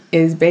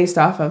is based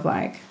off of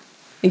like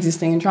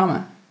existing in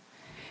trauma.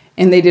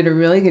 And they did a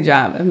really good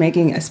job of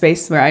making a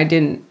space where I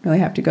didn't really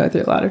have to go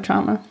through a lot of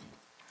trauma.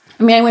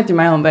 I mean, I went through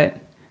my own, but,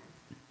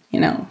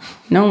 no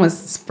one was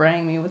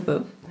spraying me with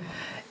the,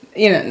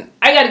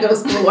 I got to go to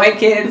school with white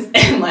kids,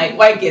 and like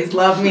white kids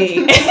love me,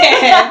 and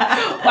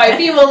white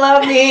people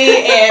love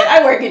me, and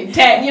I work in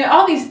tech,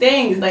 all these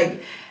things.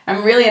 Like,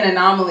 I'm really an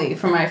anomaly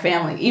for my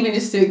family. Even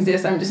just to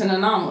exist, I'm just an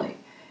anomaly.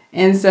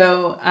 And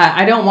so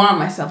I don't want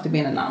myself to be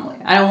an anomaly.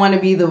 I don't want to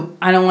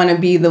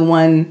be the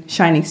one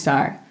shining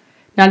star.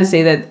 Not to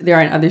say that there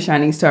aren't other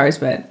shining stars,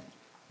 but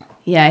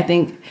yeah, I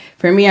think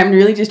for me, I'm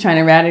really just trying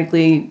to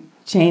radically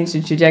change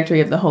the trajectory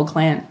of the whole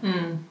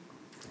clan.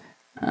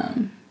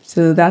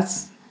 So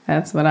that's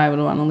what I would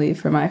want to leave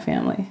for my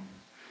family.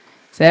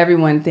 So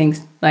everyone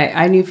thinks, like,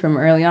 I knew from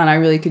early on I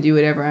really could do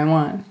whatever I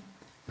want.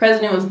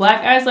 President was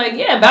black. I was like,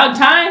 yeah, about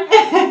time.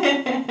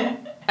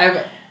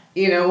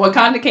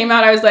 Wakanda came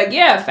out. I was like,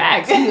 yeah,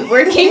 facts.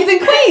 We're kings and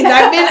queens.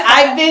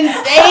 I've been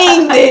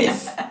saying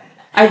this.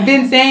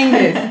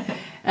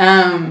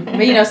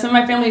 But some of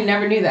my family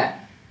never knew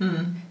that.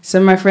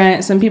 Some of my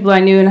friends, some people I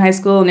knew in high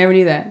school never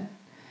knew that.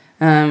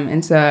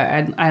 And so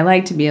I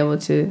like to be able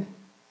to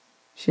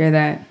share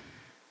that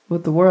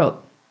with the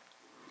world.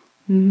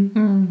 I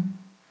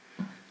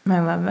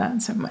love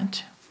that so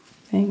much.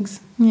 Thanks.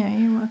 Yeah,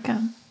 you're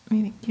welcome.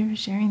 Thank you for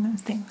sharing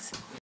those things.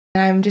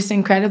 I'm just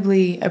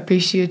incredibly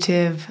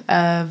appreciative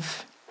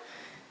of,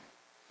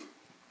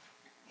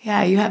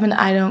 you have an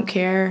I don't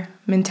care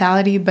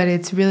mentality, but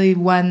it's really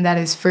one that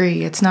is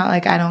free. It's not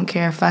like I don't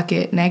care, fuck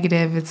it,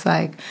 negative. It's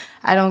like,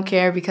 I don't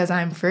care because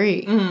I'm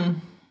free.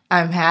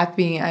 I'm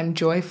happy, I'm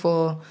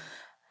joyful.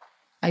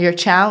 You're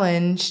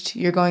challenged,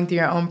 you're going through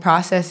your own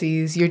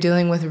processes, you're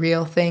dealing with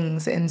real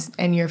things,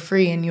 and you're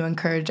free, and you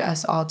encourage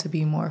us all to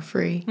be more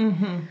free.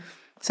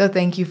 So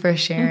thank you for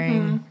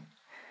sharing.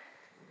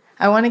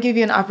 I want to give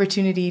you an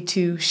opportunity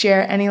to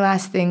share any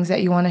last things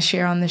that you want to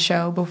share on the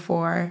show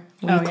before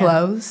we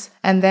close.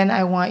 And then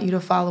I want you to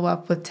follow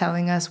up with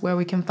telling us where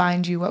we can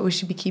find you, what we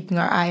should be keeping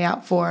our eye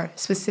out for,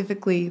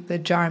 specifically the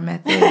jar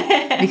method,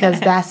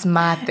 because that's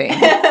my thing.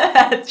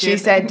 She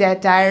said,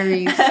 Dead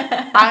Diaries,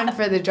 I'm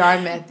for the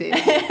jar method.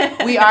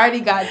 We already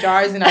got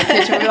jars in our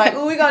kitchen. We're like,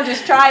 we're going to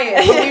just try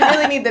it. But we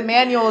really need the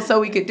manual so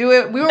we could do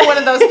it. We were one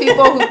of those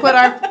people who put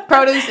our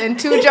produce in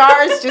 2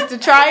 jars just to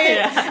try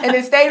it. And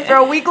it stayed for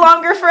a week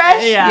longer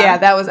fresh. Yeah,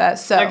 that was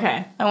us. So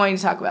I want you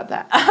to talk about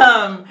that.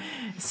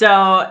 So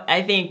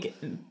I think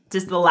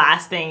just the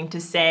last thing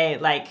to say,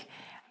 like,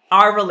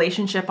 our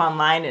relationship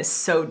online is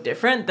so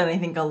different than I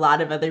think a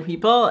lot of other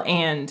people.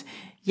 And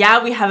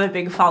yeah, we have a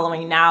big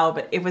following now,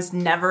 but it was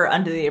never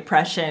under the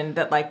impression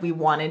that like we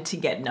wanted to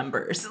get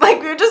numbers. Like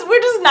we're just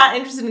not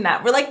interested in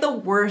that. We're like the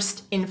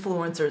worst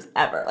influencers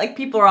ever. Like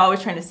people are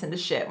always trying to send us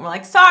shit. And we're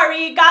like,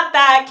 sorry, got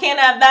that, can't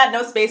have that,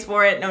 no space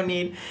for it, no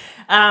need.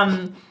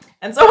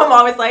 And so I'm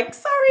always like,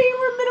 sorry,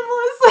 we're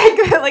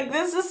minimalist. Like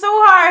this is so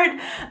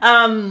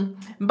hard.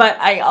 But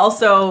I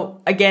also,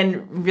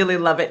 again, really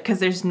love it because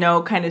there's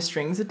no kind of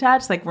strings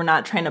attached. Like we're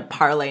not trying to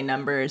parlay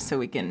numbers so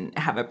we can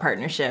have a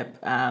partnership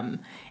and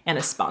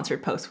a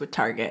sponsored post with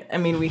Target. I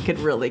mean, we could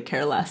really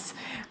care less.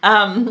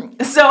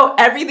 So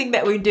everything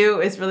that we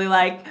do is really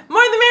like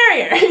more the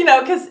merrier, you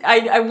know, because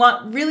I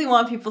really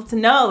want people to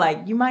know,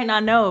 like, you might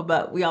not know,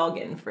 but we all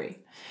getting free.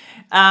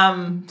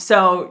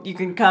 So you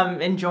can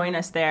come and join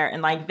us there.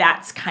 And like,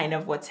 that's kind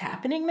of what's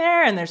happening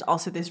there. And there's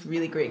also this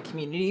really great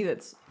community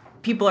that's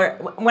people are,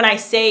 when I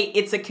say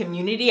it's a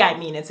community, I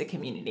mean, it's a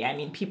community. I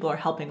mean, people are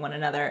helping one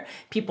another.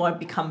 People have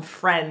become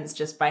friends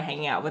just by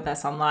hanging out with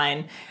us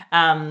online.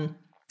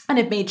 And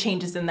have made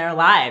changes in their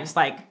lives,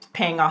 like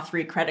paying off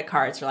 3 credit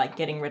cards or like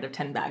getting rid of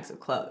 10 bags of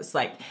clothes.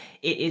 Like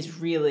it is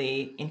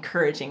really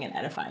encouraging and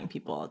edifying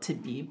people to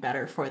be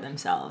better for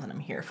themselves, and I'm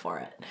here for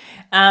it.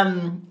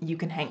 You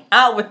can hang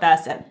out with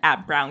us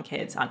at Brown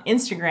Kids on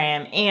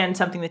Instagram, and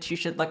something that you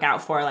should look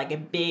out for, like a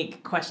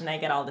big question I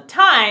get all the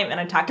time, and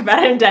I talk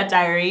about it in Debt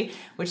Diary,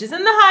 which is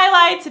in the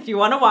highlights if you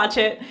want to watch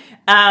it,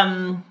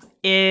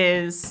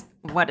 is...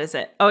 what is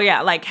it? Oh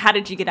yeah, like how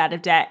did you get out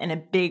of debt? And a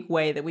big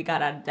way that we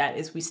got out of debt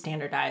is we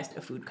standardized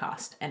a food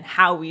cost. And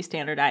how we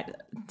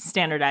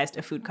standardized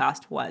a food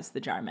cost was the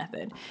jar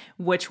method,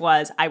 which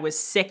was I was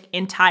sick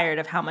and tired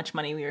of how much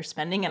money we were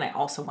spending, and I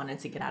also wanted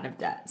to get out of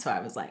debt. So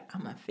I was like,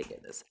 I'm gonna figure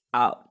this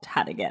out,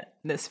 how to get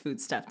this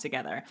food stuff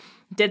together.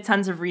 Did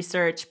tons of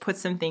research, put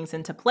some things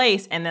into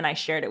place, and then I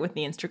shared it with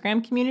the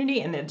Instagram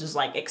community, and it just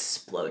like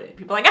exploded.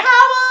 People are like,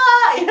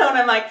 you know, and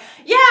I'm like,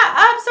 yeah,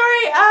 I'm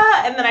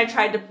sorry, and then I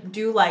tried to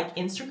do like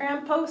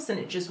Instagram posts, and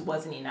it just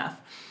wasn't enough.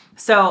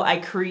 So I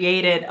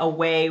created a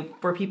way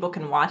where people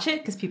can watch it,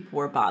 because people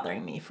were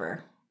bothering me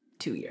for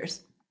 2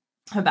 years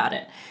about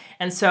it.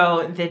 And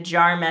so the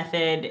jar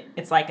method,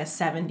 it's like a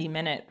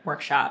 70-minute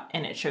workshop,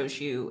 and it shows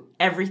you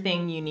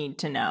everything you need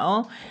to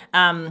know.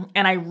 And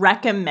I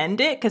recommend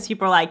it because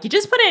people are like, you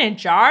just put it in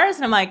jars?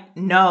 And I'm like,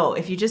 no,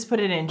 if you just put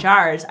it in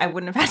jars, I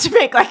wouldn't have had to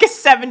make like a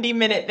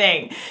 70-minute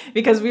thing,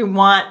 because we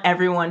want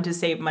everyone to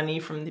save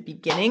money from the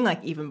beginning,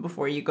 like even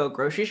before you go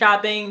grocery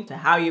shopping, to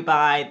how you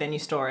buy, then you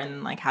store,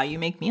 and like how you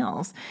make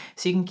meals.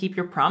 So you can keep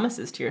your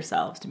promises to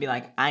yourselves to be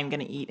like, I'm going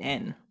to eat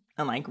in,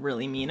 and like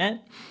really mean it.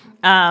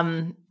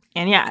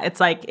 And yeah, it's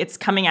like, it's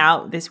coming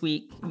out this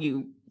week.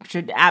 You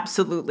should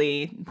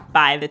absolutely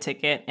buy the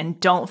ticket, and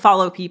don't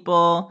follow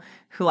people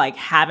who like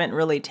haven't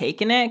really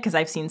taken it. Cause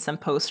I've seen some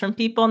posts from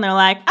people and they're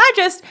like, I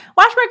just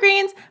wash my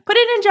greens, put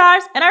it in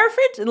jars, and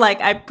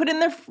I put in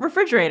the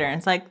refrigerator. And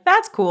it's like,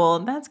 that's cool.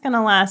 That's going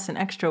to last an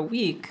extra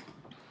week.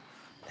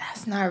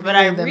 That's not really But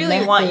I the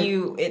really method.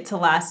 want it to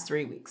last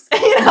 3 weeks,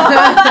 because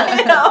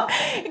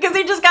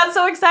they just got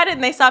so excited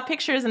and they saw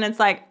pictures, and it's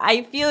like,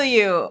 I feel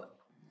you.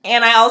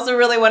 And I also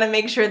really want to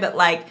make sure that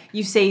like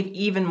you save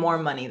even more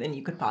money than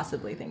you could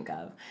possibly think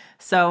of.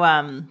 So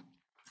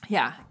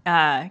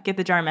get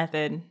the jar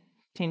method,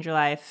 change your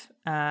life,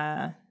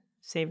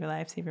 save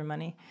your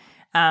money.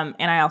 And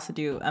I also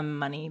do a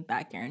money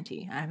back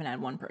guarantee. I haven't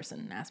had one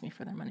person ask me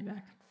for their money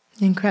back.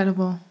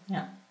 Incredible.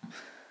 Yeah.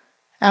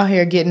 Out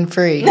here getting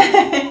free.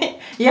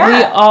 Yeah.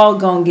 We all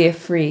gonna get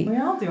free.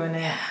 We're all doing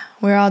it.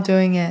 We're all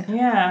doing it.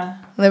 Yeah.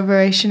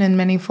 Liberation in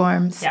many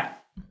forms. Yeah.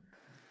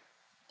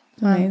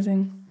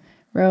 Amazing.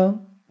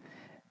 Ro,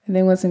 I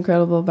think what's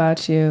incredible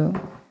about you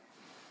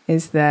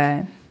is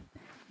that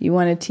you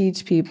want to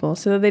teach people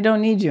so that they don't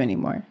need you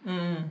anymore.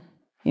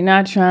 You're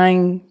not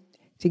trying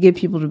to get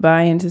people to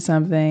buy into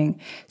something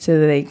so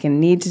that they can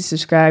need to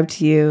subscribe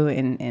to you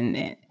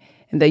and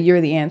that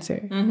you're the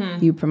answer.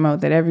 Mm-hmm. You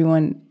promote that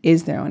everyone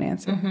is their own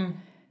answer. Mm-hmm.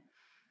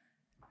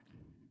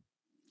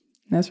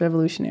 That's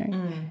revolutionary.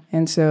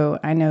 And so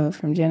I know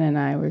from Jena and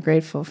I, we're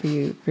grateful for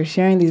you for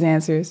sharing these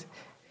answers,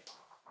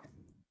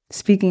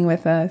 speaking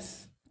with us,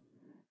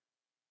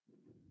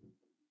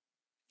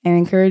 and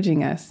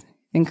encouraging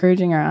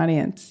our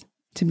audience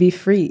to be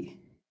free.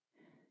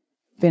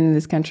 Been in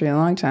this country a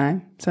long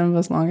time, some of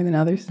us longer than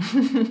others.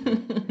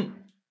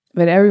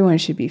 But everyone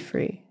should be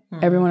free,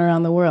 everyone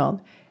around the world.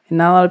 And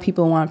not a lot of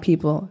people want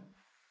people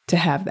to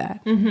have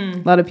that.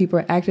 A lot of people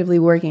are actively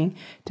working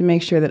to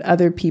make sure that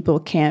other people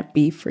can't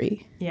be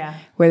free. Yeah.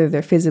 Whether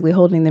they're physically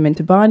holding them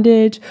into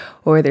bondage,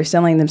 or they're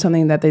selling them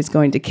something that is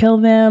going to kill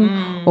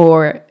them,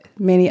 or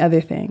many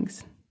other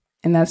things.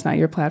 And that's not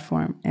your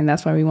platform. And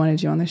that's why we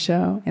wanted you on the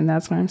show. And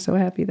that's why I'm so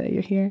happy that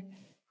you're here.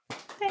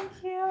 Thank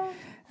you.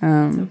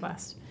 So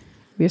blessed.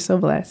 We're so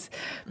blessed.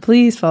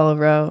 Please follow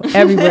Ro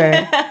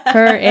everywhere.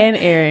 Her and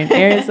Aaron.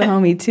 Aaron's the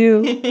homie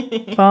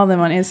too. Follow them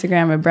on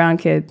Instagram at Brown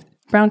Kids.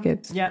 Brown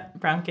Kids. Yep.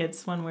 Brown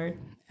Kids, one word.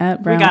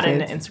 At Brown We got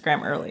Kids. into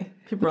Instagram early.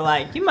 People were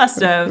like, you must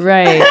have.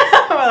 Right.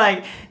 We're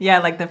like, yeah,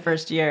 like the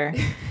first year.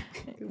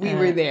 We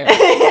were there.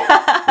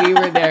 We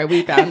were there.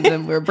 We found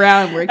them. We're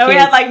brown. We're kids. And we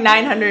had like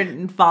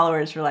 900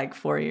 followers for like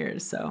 4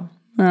 years. So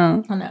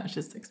Oh. I know, it's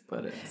just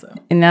exploded. So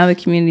And now the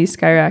community's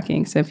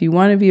skyrocketing. So if you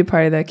want to be a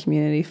part of that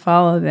community,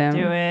 follow them.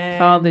 do it.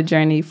 Follow the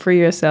journey. Free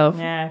yourself.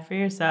 Yeah, for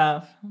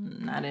yourself.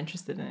 I'm not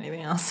interested in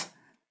anything else.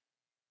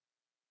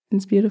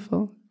 It's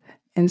beautiful.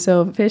 And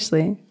so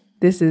officially,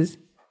 this is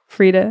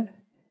Fredia,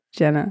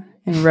 Jena,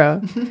 and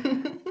Ro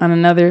on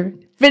another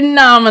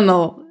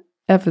phenomenal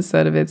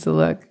episode of It's a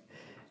Look.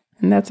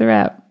 And that's a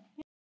wrap.